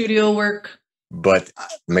album. Studio work. But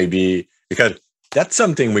maybe because that's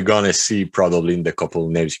something we're going to see probably in the couple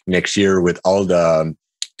next year with all the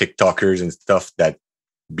TikTokers and stuff that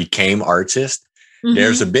became artists.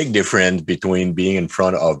 There's a big difference between being in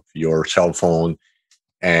front of your cell phone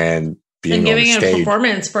and being giving on stage. A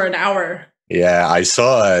performance for an hour. Yeah, I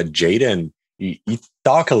saw Jaden. He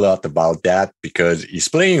talk a lot about that because he's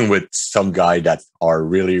playing with some guy that are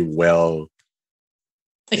really well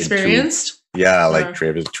experienced. Like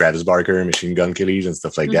Travis Barker, Machine Gun Kelly, and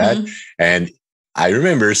stuff like that. And I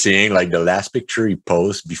remember seeing like the last picture he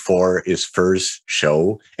posted before his first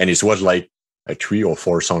show, and it was like a 3 or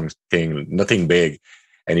 4 song thing, nothing big.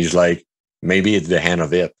 And he's like, maybe it's the hand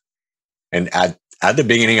of it. And at the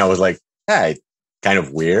beginning, I was like, it's kind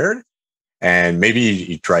of weird. And maybe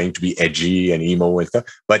he's trying to be edgy and emo and stuff.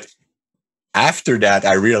 But after that,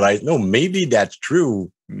 I realized, no, maybe that's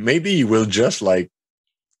true. Maybe he will just like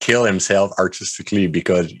kill himself artistically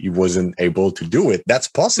because he wasn't able to do it. That's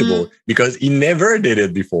possible because he never did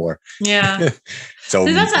it before. Yeah. So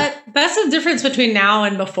that's the difference between now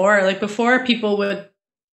and before. Like before, people would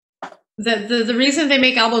the reason they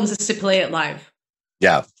make albums is to play it live.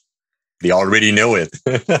 Yeah. They already know it.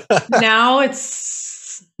 Now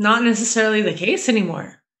it's not necessarily the case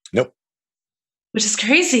anymore. Nope. Which is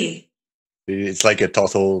crazy. It's like a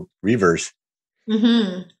total reverse.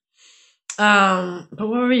 But what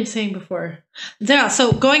were you saying before? Yeah,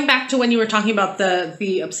 so going back to when you were talking about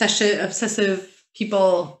the obsessive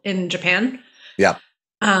people in Japan. Yeah.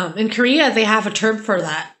 In Korea, they have a term for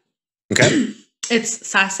that. Okay. It's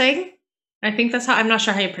saseng. I think that's I'm not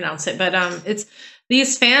sure how you pronounce it, but it's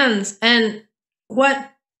these fans. And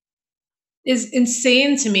what is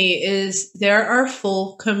insane to me is there are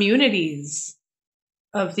full communities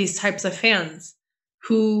of these types of fans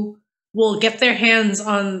who will get their hands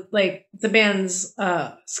on like the band's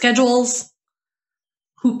schedules,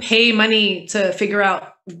 who pay money to figure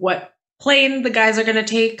out what plane the guys are going to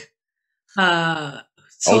take, so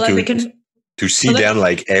that they can see them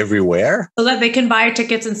like everywhere, so that they can buy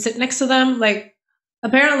tickets and sit next to them. Like,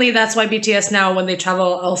 apparently that's why BTS now, when they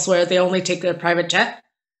travel elsewhere, they only take their private jet,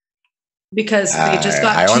 because they just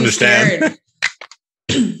got too scared.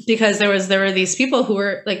 Because there were these people who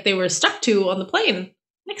were like, they were stuck to on the plane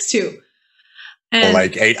next to, and for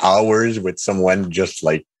like 8 hours with someone just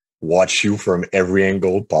like watch you from every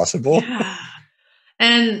angle possible. Yeah.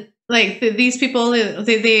 And like these people,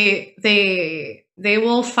 they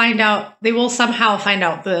will find out. They will somehow find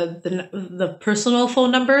out the personal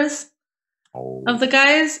phone numbers of the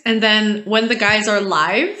guys, and then when the guys are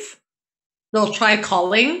live, they'll try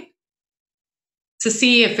calling to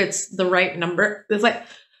see if it's the right number. It's like,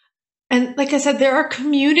 and like I said, there are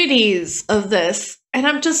communities of this, and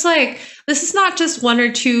I'm just like, this is not just one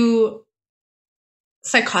or two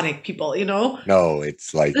psychotic people, you know? No,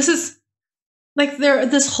 it's like, this is like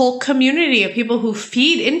this whole community of people who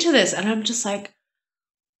feed into this, and I'm just like,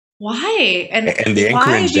 why? And they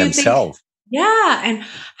encourage themselves. Yeah, and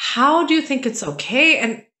how do you think it's okay?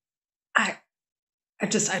 And I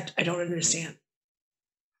don't understand.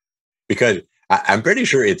 Because I'm pretty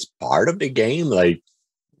sure it's part of the game. Like,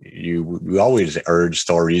 we always heard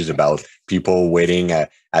stories about people waiting at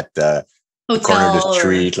the corner of the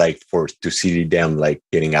street, like to see them like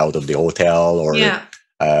getting out of the hotel, or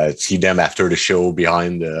see them after the show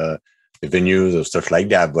behind the venues or stuff like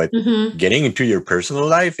that. But getting into your personal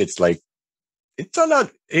life, it's like,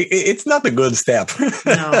 it's not a good step.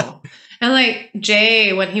 No. And like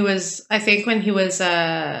Jay, when he was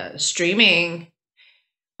streaming,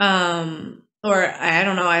 or I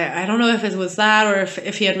don't know, I don't know if it was that or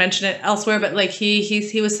if he had mentioned it elsewhere, but like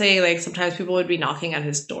he was saying like sometimes people would be knocking on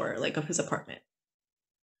his door, like of his apartment.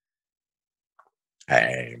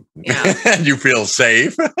 You feel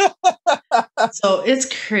safe. So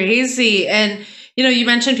it's crazy. And you know, you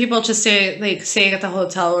mentioned people just staying at the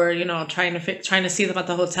hotel, or you know, trying to see them at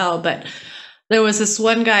the hotel. But there was this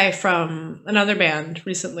one guy from another band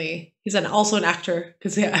recently. He's also an actor,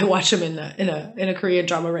 because I watch him in a Korean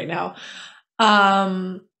drama right now.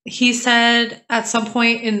 He said at some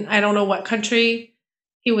point in, I don't know what country,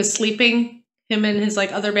 he was sleeping. Him and his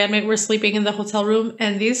like other bandmate were sleeping in the hotel room,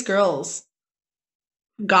 and these girls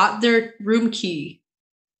got their room key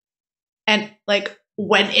and like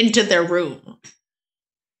went into their room.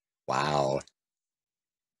 Wow.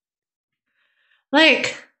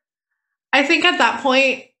 Like, I think at that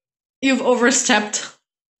point you've overstepped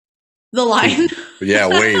the line. Yeah,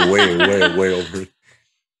 way over.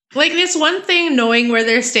 Like, it's one thing knowing where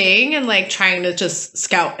they're staying and like trying to just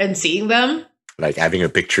scout and seeing them, like having a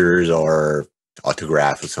pictures or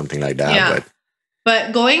autograph or something like that. Yeah.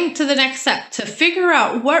 But going to the next step to figure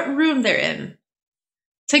out what room they're in,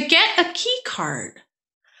 to get a key card.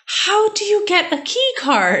 How do you get a key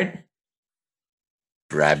card?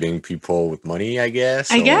 Grabbing people with money, I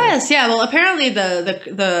guess. I guess, yeah. Well, apparently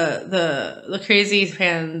the crazy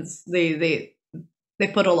fans, they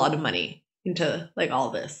put a lot of money into like all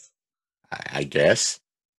this, I guess.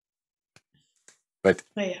 But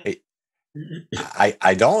yeah.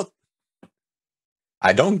 I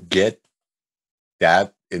don't get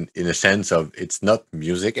that in a sense of it's not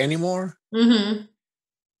music anymore. Mm-hmm.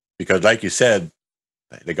 Because like you said,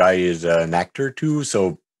 the guy is an actor too,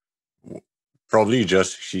 so probably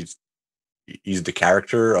just he's the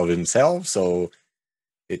character of himself. So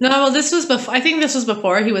no, well, this was before. I think this was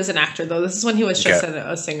before he was an actor, though. This is when he was just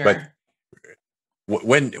a singer. But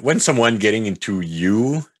when someone getting into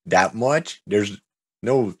you that much, there's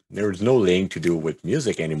no link to do with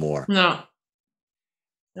music anymore. No.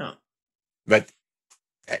 But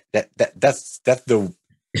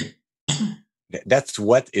that's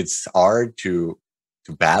what it's hard to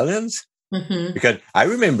balance. Mm-hmm. Because I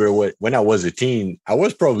remember when I was a teen, I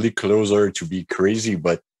was probably closer to be crazy,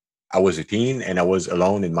 but I was a teen and I was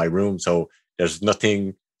alone in my room, so there's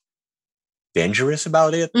nothing dangerous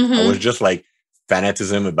about it. Mm-hmm. I was just like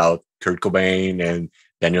fanaticism about Kurt Cobain and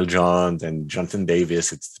Daniel Johns and Jonathan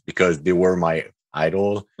Davis. It's because they were my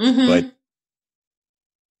idol. Mm-hmm.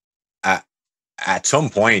 But at some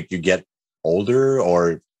point you get older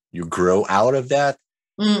or you grow out of that.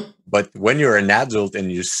 But when you're an adult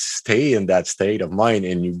and you stay in that state of mind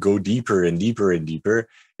and you go deeper and deeper and deeper,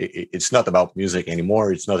 it's not about music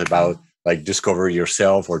anymore. It's not about like discover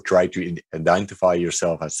yourself or try to identify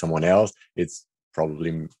yourself as someone else. It's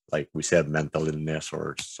probably, like we said, mental illness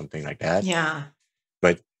or something like that. Yeah.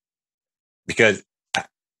 But because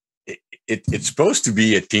it's supposed to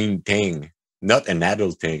be a teen thing, not an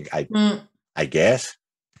adult thing. I guess.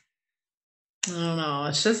 I don't know.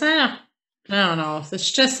 It's just I don't know.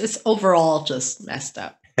 It's overall just messed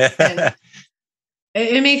up. And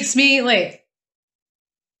it makes me like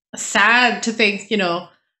sad to think,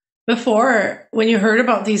 before when you heard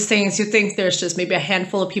about these things, you think there's just maybe a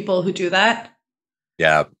handful of people who do that.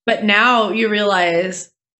 Yeah. But now you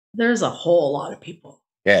realize there's a whole lot of people.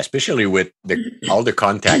 Yeah, especially with all the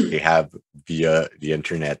contact they have via the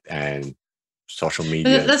internet and social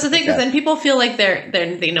media. That's the thing, because then people feel like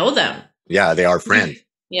they know them. Yeah, they are friends.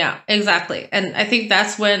 Yeah, exactly. And I think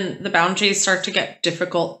that's when the boundaries start to get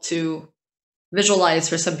difficult to visualize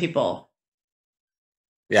for some people.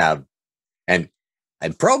 Yeah. And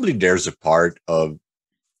probably there's a part of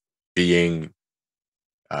being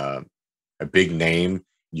a big name.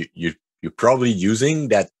 You're probably using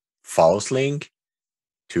that false link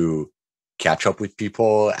to catch up with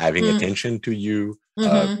people, having attention to you.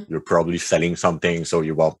 You're probably selling something, so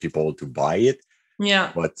you want people to buy it.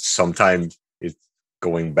 Yeah. But sometimes it's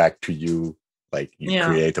going back to you, like you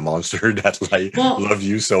create a monster that love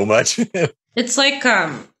you so much. It's like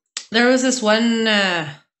there was this one.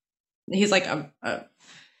 He's like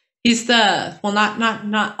he's the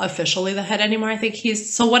not officially the head anymore. I think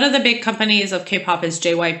so one of the big companies of K-pop is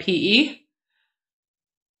JYPE.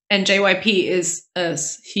 And JYP is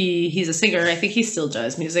he's a singer. I think he still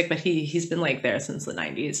does music, but he's been like there since the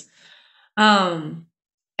 90s. And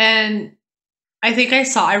I think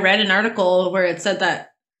I read an article where it said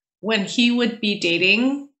that when he would be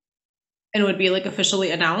dating and would be like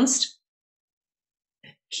officially announced,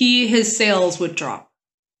 his sales would drop.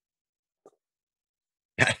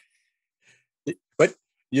 But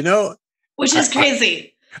which is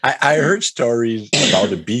crazy. I heard stories about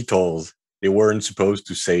the Beatles. They weren't supposed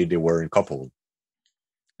to say they weren't coupled.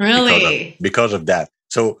 Really? Because of that.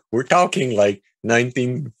 So we're talking like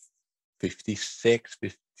 1956,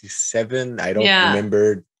 57. I don't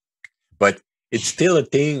remember. But it's still a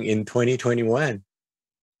thing in 2021.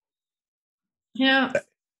 Yeah.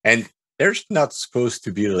 And there's not supposed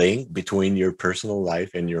to be a link between your personal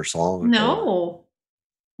life and your song. No.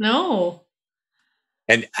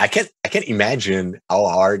 And I can't imagine how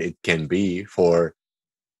hard it can be for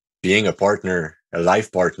being a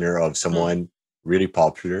life partner of someone really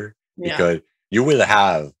popular, because you will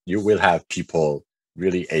have people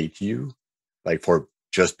really hate you, like for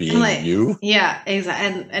just being you. Yeah,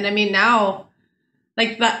 exactly. And I mean, now,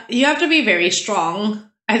 like that, you have to be very strong,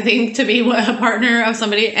 I think, to be a partner of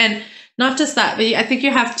somebody. And not just that, but I think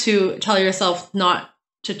you have to tell yourself not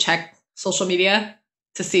to check social media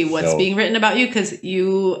to see what's being written about you, because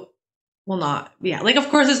you will not. Yeah, like of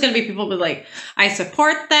course there's going to be people who like, I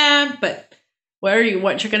support them, but what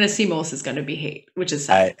you're going to see most is going to be hate, which is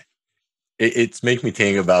sad. It's make me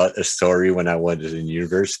think about a story when I was in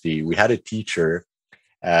university. We had a teacher.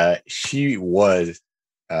 She was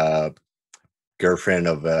girlfriend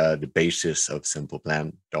of the bassist of Simple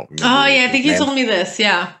Plan. Don't remember. Oh yeah, I think you told me this.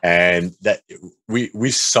 Yeah, and that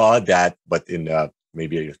we saw that, but in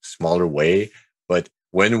maybe a smaller way. But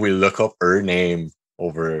when we look up her name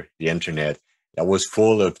over the internet, that was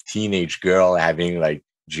full of teenage girl having like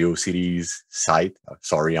GeoCities site.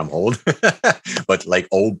 Sorry, I'm old, but like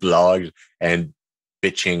old blogs and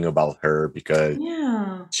bitching about her because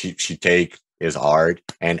she take his art.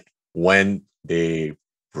 And when they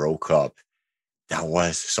broke up, that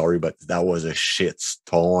was a shit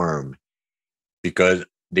storm because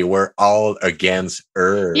they were all against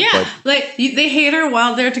her. Yeah, but like they hate her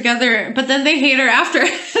while they're together, but then they hate her after.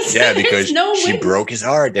 Yeah, because she broke his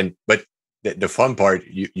heart. But the fun part,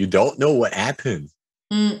 you don't know what happened.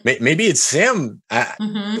 Maybe it's him.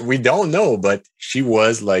 We don't know, but she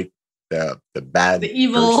was like the bad, the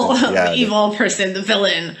evil, person. The evil person, the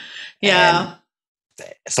villain. Yeah.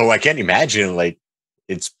 And so I can't imagine, like,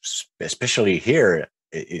 it's especially here.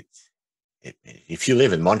 If you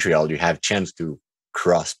live in Montreal, you have chance to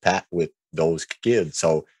cross path with those kids.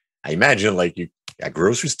 So I imagine, like, you at a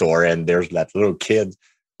grocery store and there's that little kid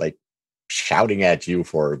like shouting at you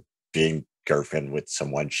for being girlfriend with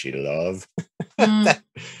someone she loved.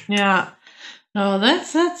 Yeah. No,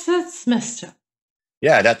 that's messed up.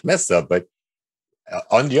 Yeah, that's messed up. But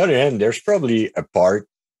on the other hand, there's probably a part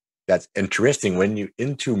that's interesting when you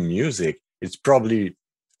into music. It's probably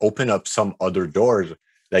open up some other doors.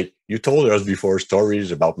 Like you told us before,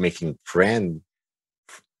 stories about making friends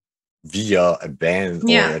via a band or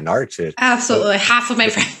an artist. Absolutely. Half of my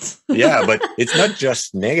friends. Yeah, but it's not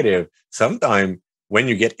just negative. Sometimes when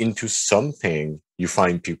you get into something, you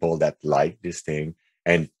find people that like this thing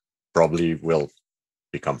and probably will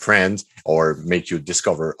become friends or make you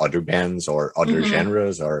discover other bands or other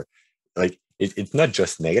genres, or like it's not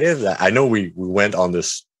just negative. I know we went on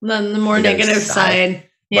this the more negative side.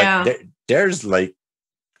 Yeah. But there's like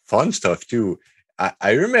fun stuff too.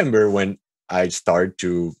 I remember when I started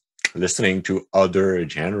to listening to other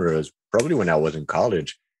genres, probably when I was in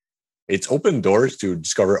college, it's opened doors to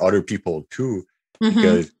discover other people too,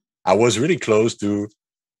 because I was really close to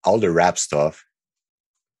all the rap stuff.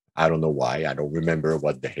 I don't know why. I don't remember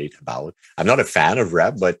what the hate about. I'm not a fan of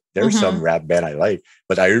rap, but there's some rap band I like.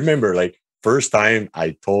 But I remember like first time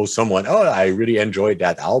I told someone, oh, I really enjoyed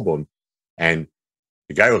that album. And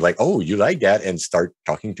the guy was like, oh, you like that? And start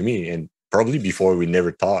talking to me. And probably before we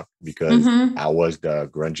never talked because I was the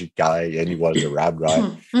grungy guy and he was the rap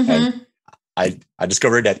guy. And I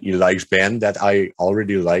discovered that he likes band that I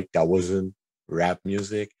already liked that wasn't rap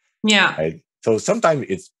music. Yeah. Right? So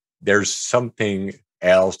sometimes there's something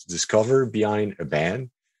else to discover behind a band.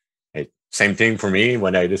 Same thing for me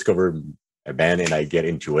when I discover a band and I get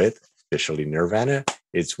into it, especially Nirvana.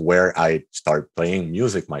 It's where I start playing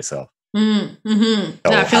music myself. So yeah,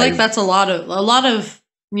 I feel like that's a lot of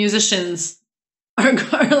musicians are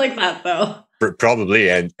like that though. Probably,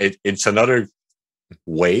 and it's another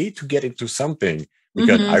way to get into something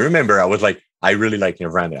because I remember I was like, I really like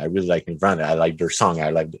Nirvana. I really like Nirvana. I like their song.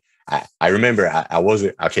 I remember I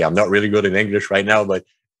wasn't okay. I'm not really good in English right now, but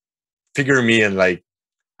figure me in like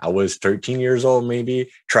I was 13 years old, maybe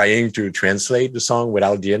trying to translate the song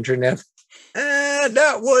without the internet.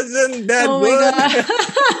 That wasn't that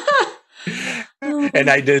good. And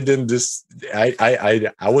I didn't just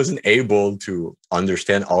I wasn't able to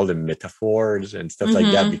understand all the metaphors and stuff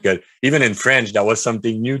like that because even in French that was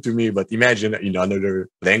something new to me. But imagine in another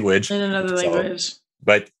language. In another language.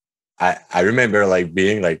 But I remember like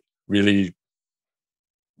being like really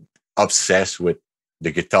obsessed with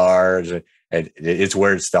the guitars and it's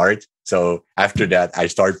where it starts. So after that, I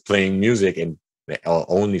started playing music and the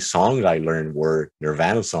only songs I learned were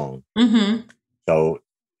Nirvana songs. So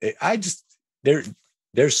I just,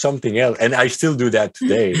 there's something else. And I still do that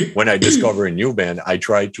today. When I discover a new band, I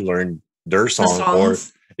try to learn their song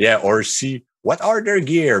or see what are their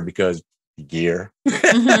gear because gear.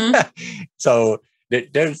 So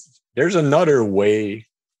there's another way,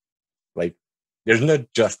 like there's not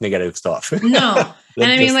just negative stuff. No.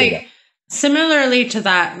 And I mean like similarly to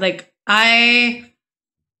that, like I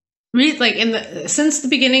read like since the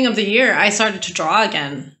beginning of the year, I started to draw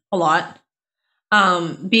again a lot.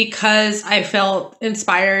 Because I felt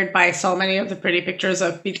inspired by so many of the pretty pictures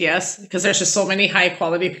of BTS because there's just so many high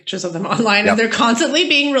quality pictures of them online and they're constantly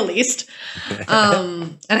being released.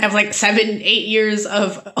 And I have like 7-8 years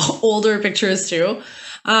of older pictures too.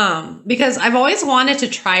 Because I've always wanted to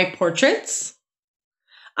try portraits.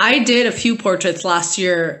 I did a few portraits last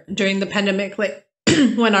year during the pandemic, like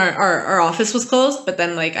when our office was closed, but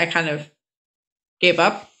then like I kind of gave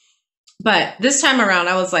up. But this time around,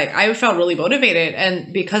 I was like, I felt really motivated.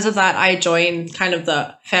 And because of that, I joined kind of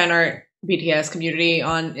the fan art BTS community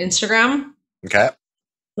on Instagram. Okay.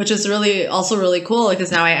 Which is also really cool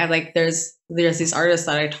because now I like, there's these artists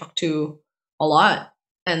that I talk to a lot.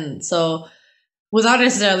 And so without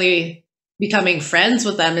necessarily becoming friends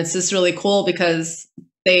with them, it's just really cool because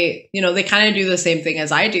they kind of do the same thing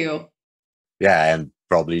as I do. Yeah. And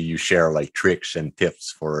probably you share like tricks and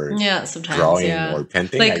tips for sometimes drawing or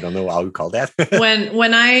painting. Like, I don't know how you call that.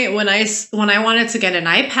 when I wanted to get an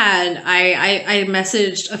iPad, I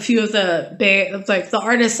messaged a few of the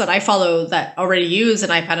artists that I follow that already use an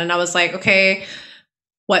iPad, and I was like, okay,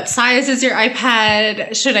 what size is your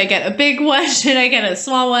iPad? Should I get a big one? Should I get a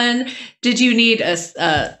small one? Did you need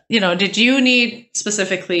did you need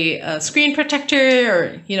specifically a screen protector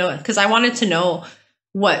or because I wanted to know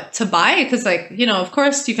what to buy because of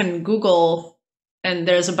course you can Google and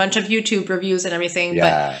there's a bunch of YouTube reviews and everything,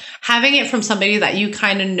 but having it from somebody that you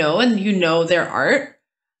kind of know and their art,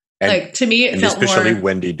 like to me it felt especially more,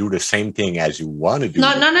 when they do the same thing as you want to do.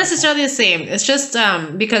 Not necessarily the same. It's just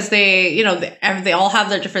because they they all have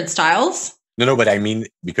their different styles. No, but I mean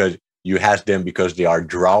because you ask them because they are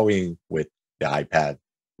drawing with the iPad.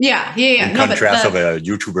 Yeah. In contrast of a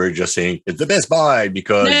YouTuber just saying it's the best buy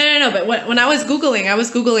because no. But when I was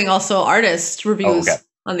Googling also artist reviews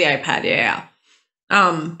on the iPad. Yeah.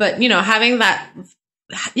 But having that,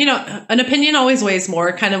 an opinion always weighs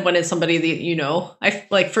more kind of when it's somebody that I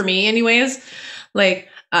like for me anyways. Like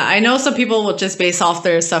I know some people will just base off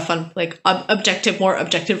their stuff on like more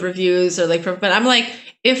objective reviews or like, but I'm like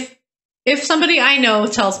if somebody I know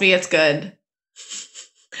tells me it's good.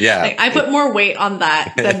 Yeah, like, I put more weight on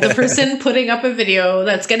that than the person putting up a video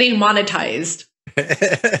that's getting monetized. So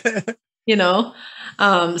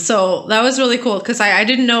that was really cool because I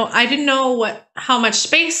didn't know how much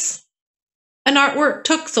space an artwork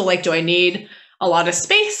took. So like, do I need a lot of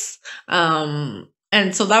space?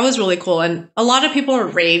 And so that was really cool. And a lot of people are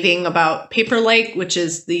raving about Paperlike, which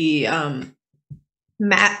is the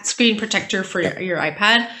matte screen protector for your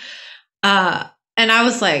iPad. And I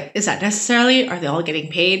was like, is that necessarily? Are they all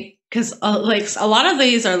getting paid? Because like a lot of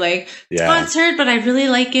these are like sponsored, but I really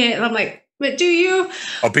like it. And I'm like, but do you?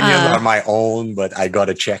 Opinions are my own, but I got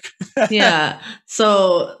to check. Yeah.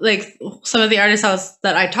 So like some of the artists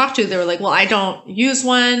that I talked to, they were like, well, I don't use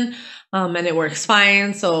one. And it works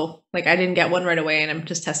fine. So like I didn't get one right away, and I'm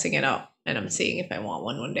just testing it out, and I'm seeing if I want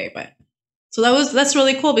one day. But so that's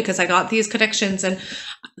really cool, because I got these connections, and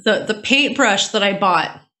the paintbrush that I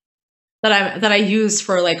bought that I use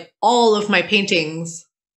for like all of my paintings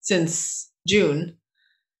since June,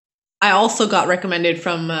 I also got recommended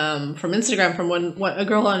from Instagram, from a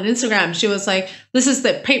girl on Instagram. She was like, this is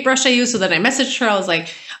the paintbrush I use. So then I messaged her. I was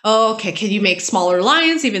like, oh, okay, can you make smaller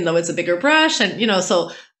lines even though it's a bigger brush? And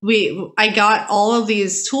so I got all of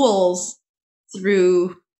these tools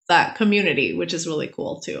through that community, which is really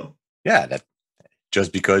cool too. Yeah, that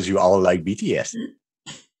just because you all like BTS.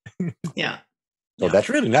 Yeah. So that's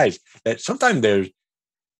really nice. That sometimes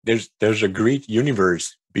there's a great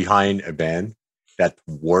universe behind a band that's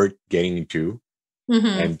worth getting into,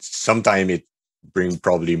 and sometimes it brings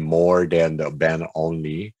probably more than the band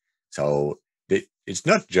only. So it's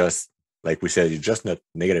not just like we said, it's just not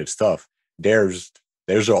negative stuff. There's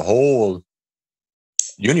a whole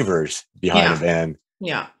universe behind a band.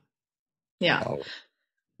 Yeah.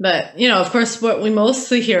 But, of course, what we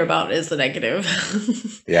mostly hear about is the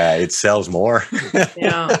negative. Yeah, it sells more.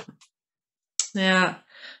 Yeah.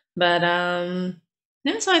 But,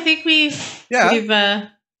 so I think we've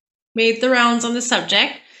made the rounds on the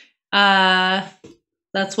subject.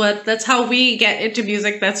 That's how we get into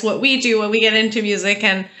music. That's what we do when we get into music.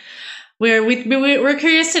 And we're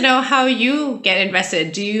curious to know how you get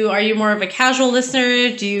invested. Are you more of a casual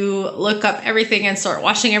listener? Do you look up everything and start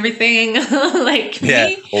watching everything like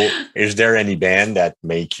me? Well, is there any band that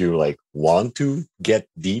make you like want to get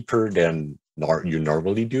deeper than you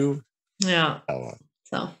normally do? Yeah.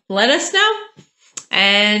 So let us know,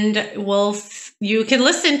 and you can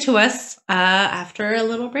listen to us after a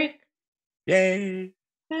little break. Yay!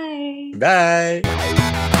 Bye.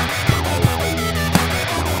 Bye.